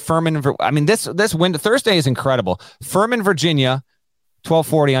TV. Furman. I mean, this window Thursday is incredible. Furman, Virginia,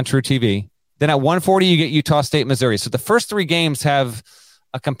 12:40 on True TV. Then at 1:40 you get Utah State, Missouri. So the first 3 games have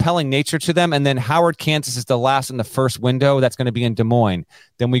a compelling nature to them. And then Howard, Kansas is the last in the first window. That's going to be in Des Moines.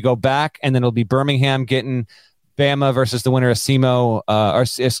 Then we go back, and then it'll be Birmingham getting Bama versus the winner of SEMO,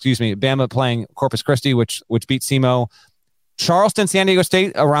 Bama playing Corpus Christi, which beat SEMO. Charleston, San Diego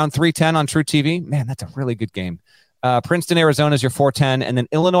State around 3:10 on True TV. Man, that's a really good game. Princeton, Arizona is your 4:10. And then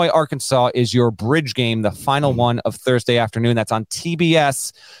Illinois, Arkansas is your bridge game, the final one of Thursday afternoon. That's on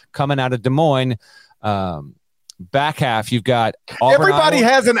TBS coming out of Des Moines. Back half, you've got Auburn, everybody Iowa.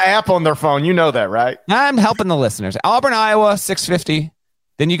 has an app on their phone. You know that, right? I'm helping the listeners. Auburn, Iowa, 6:50.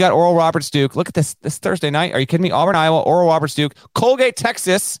 Then you got Oral Roberts, Duke. Look at this Thursday night. Are you kidding me? Auburn, Iowa, Oral Roberts, Duke. Colgate,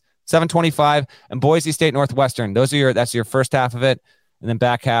 Texas, 7:25. And Boise State, Northwestern. That's your first half of it. And then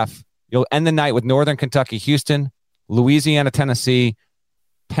back half, you'll end the night with Northern Kentucky, Houston, Louisiana, Tennessee,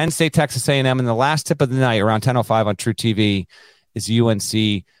 Penn State, Texas A&M. And the last tip of the night around 10:05 on True TV is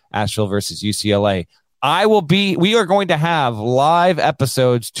UNC, Asheville versus UCLA. We are going to have live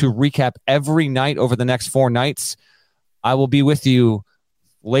episodes to recap every night over the next 4 nights. I will be with you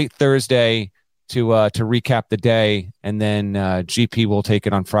late Thursday to recap the day, and then GP will take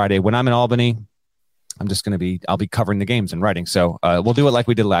it on Friday. When I'm in Albany, I'll be covering the games and writing. So we'll do it like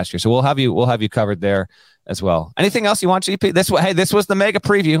we did last year. So we'll have you covered there as well. Anything else you want, GP? This was the mega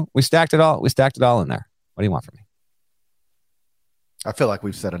preview. We stacked it all in there. What do you want from me? I feel like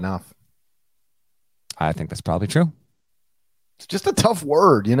we've said enough. I think that's probably true. It's just a tough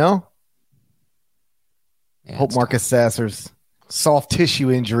word, you know? Yeah, hope Marcus Sasser's soft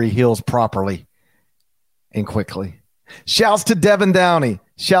tissue injury heals properly and quickly. Shouts to Devin Downey.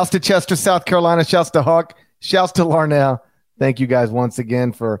 Shouts to Chester, South Carolina. Shouts to Huck. Shouts to Larnell. Thank you guys once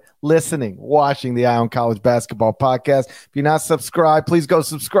again for listening, watching the Eye on College Basketball podcast. If you're not subscribed, please go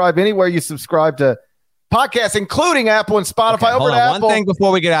subscribe anywhere you subscribe to podcasts, including Apple and Spotify. Okay, over to Apple. One thing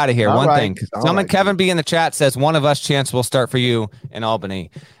before we get out of here. All one right. thing. Someone, Kevin B in the chat says, one of us chance will start for you in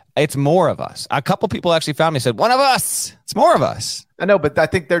Albany. It's more of us. A couple people actually found me and said, one of us. It's more of us. I know, but I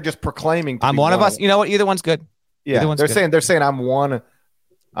think they're just proclaiming. I'm one of us. You know what? Either one's good. Yeah, they're saying I'm one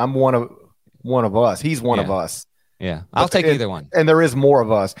of us. He's one of us. Yeah, I'll take either one. And there is more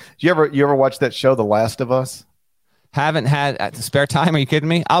of us. You ever watch that show, The Last of Us? Haven't had spare time. Are you kidding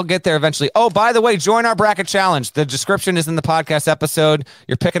me? I'll get there eventually. Oh, by the way, join our bracket challenge. The description is in the podcast episode.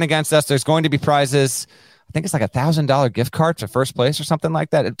 You're picking against us. There's going to be prizes. I think it's like $1,000 gift card to first place or something like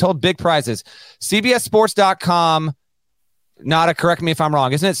that. It told big prizes. CBSSports.com. Nada, correct me if I'm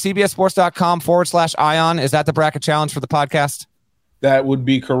wrong. Isn't it CBSSports.com/Ion? Is that the bracket challenge for the podcast? That would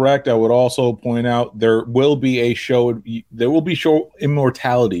be correct. I would also point out there will be show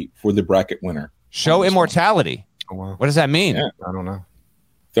immortality for the bracket winner. Show immortality. Oh, wow. What does that mean? Yeah, I don't know.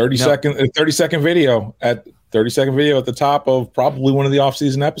 30-second video at the top of probably one of the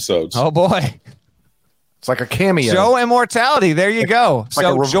off-season episodes. Oh boy. It's like a cameo. Show immortality. There you go. It's like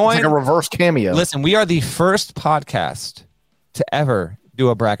a reverse cameo. Listen, we are the first podcast to ever do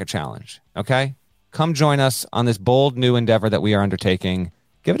a bracket challenge. Okay? Come join us on this bold new endeavor that we are undertaking.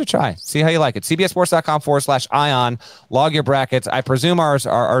 Give it a try. See how you like it. CBSSports.com/Ion. Log your brackets. I presume ours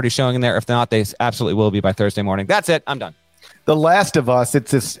are already showing in there. If not, they absolutely will be by Thursday morning. That's it. I'm done. The Last of Us,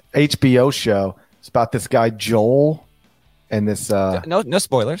 it's this HBO show. It's about this guy, Joel, and this... No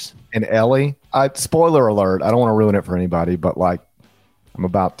spoilers. And Ellie. Spoiler alert. I don't want to ruin it for anybody, but I'm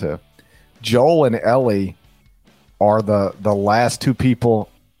about to. Joel and Ellie are the last two people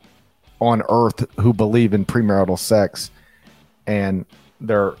on Earth who believe in premarital sex, and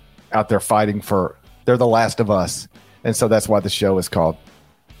they're out there fighting they're the Last of Us, and so that's why the show is called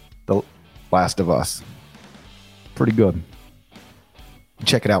The Last of Us. Pretty good.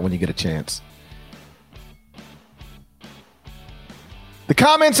 Check it out when you get a chance. The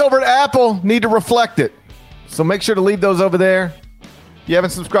comments over at Apple need to reflect it, so make sure to leave those over there. If you haven't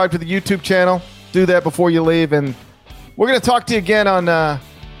subscribed to the YouTube channel, do that before you leave, and we're going to talk to you again on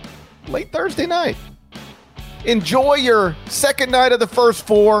late Thursday night. Enjoy your second night of the first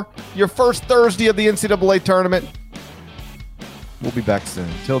four, your first Thursday of the NCAA tournament. We'll be back soon.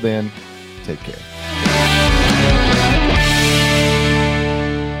 Till then, take care.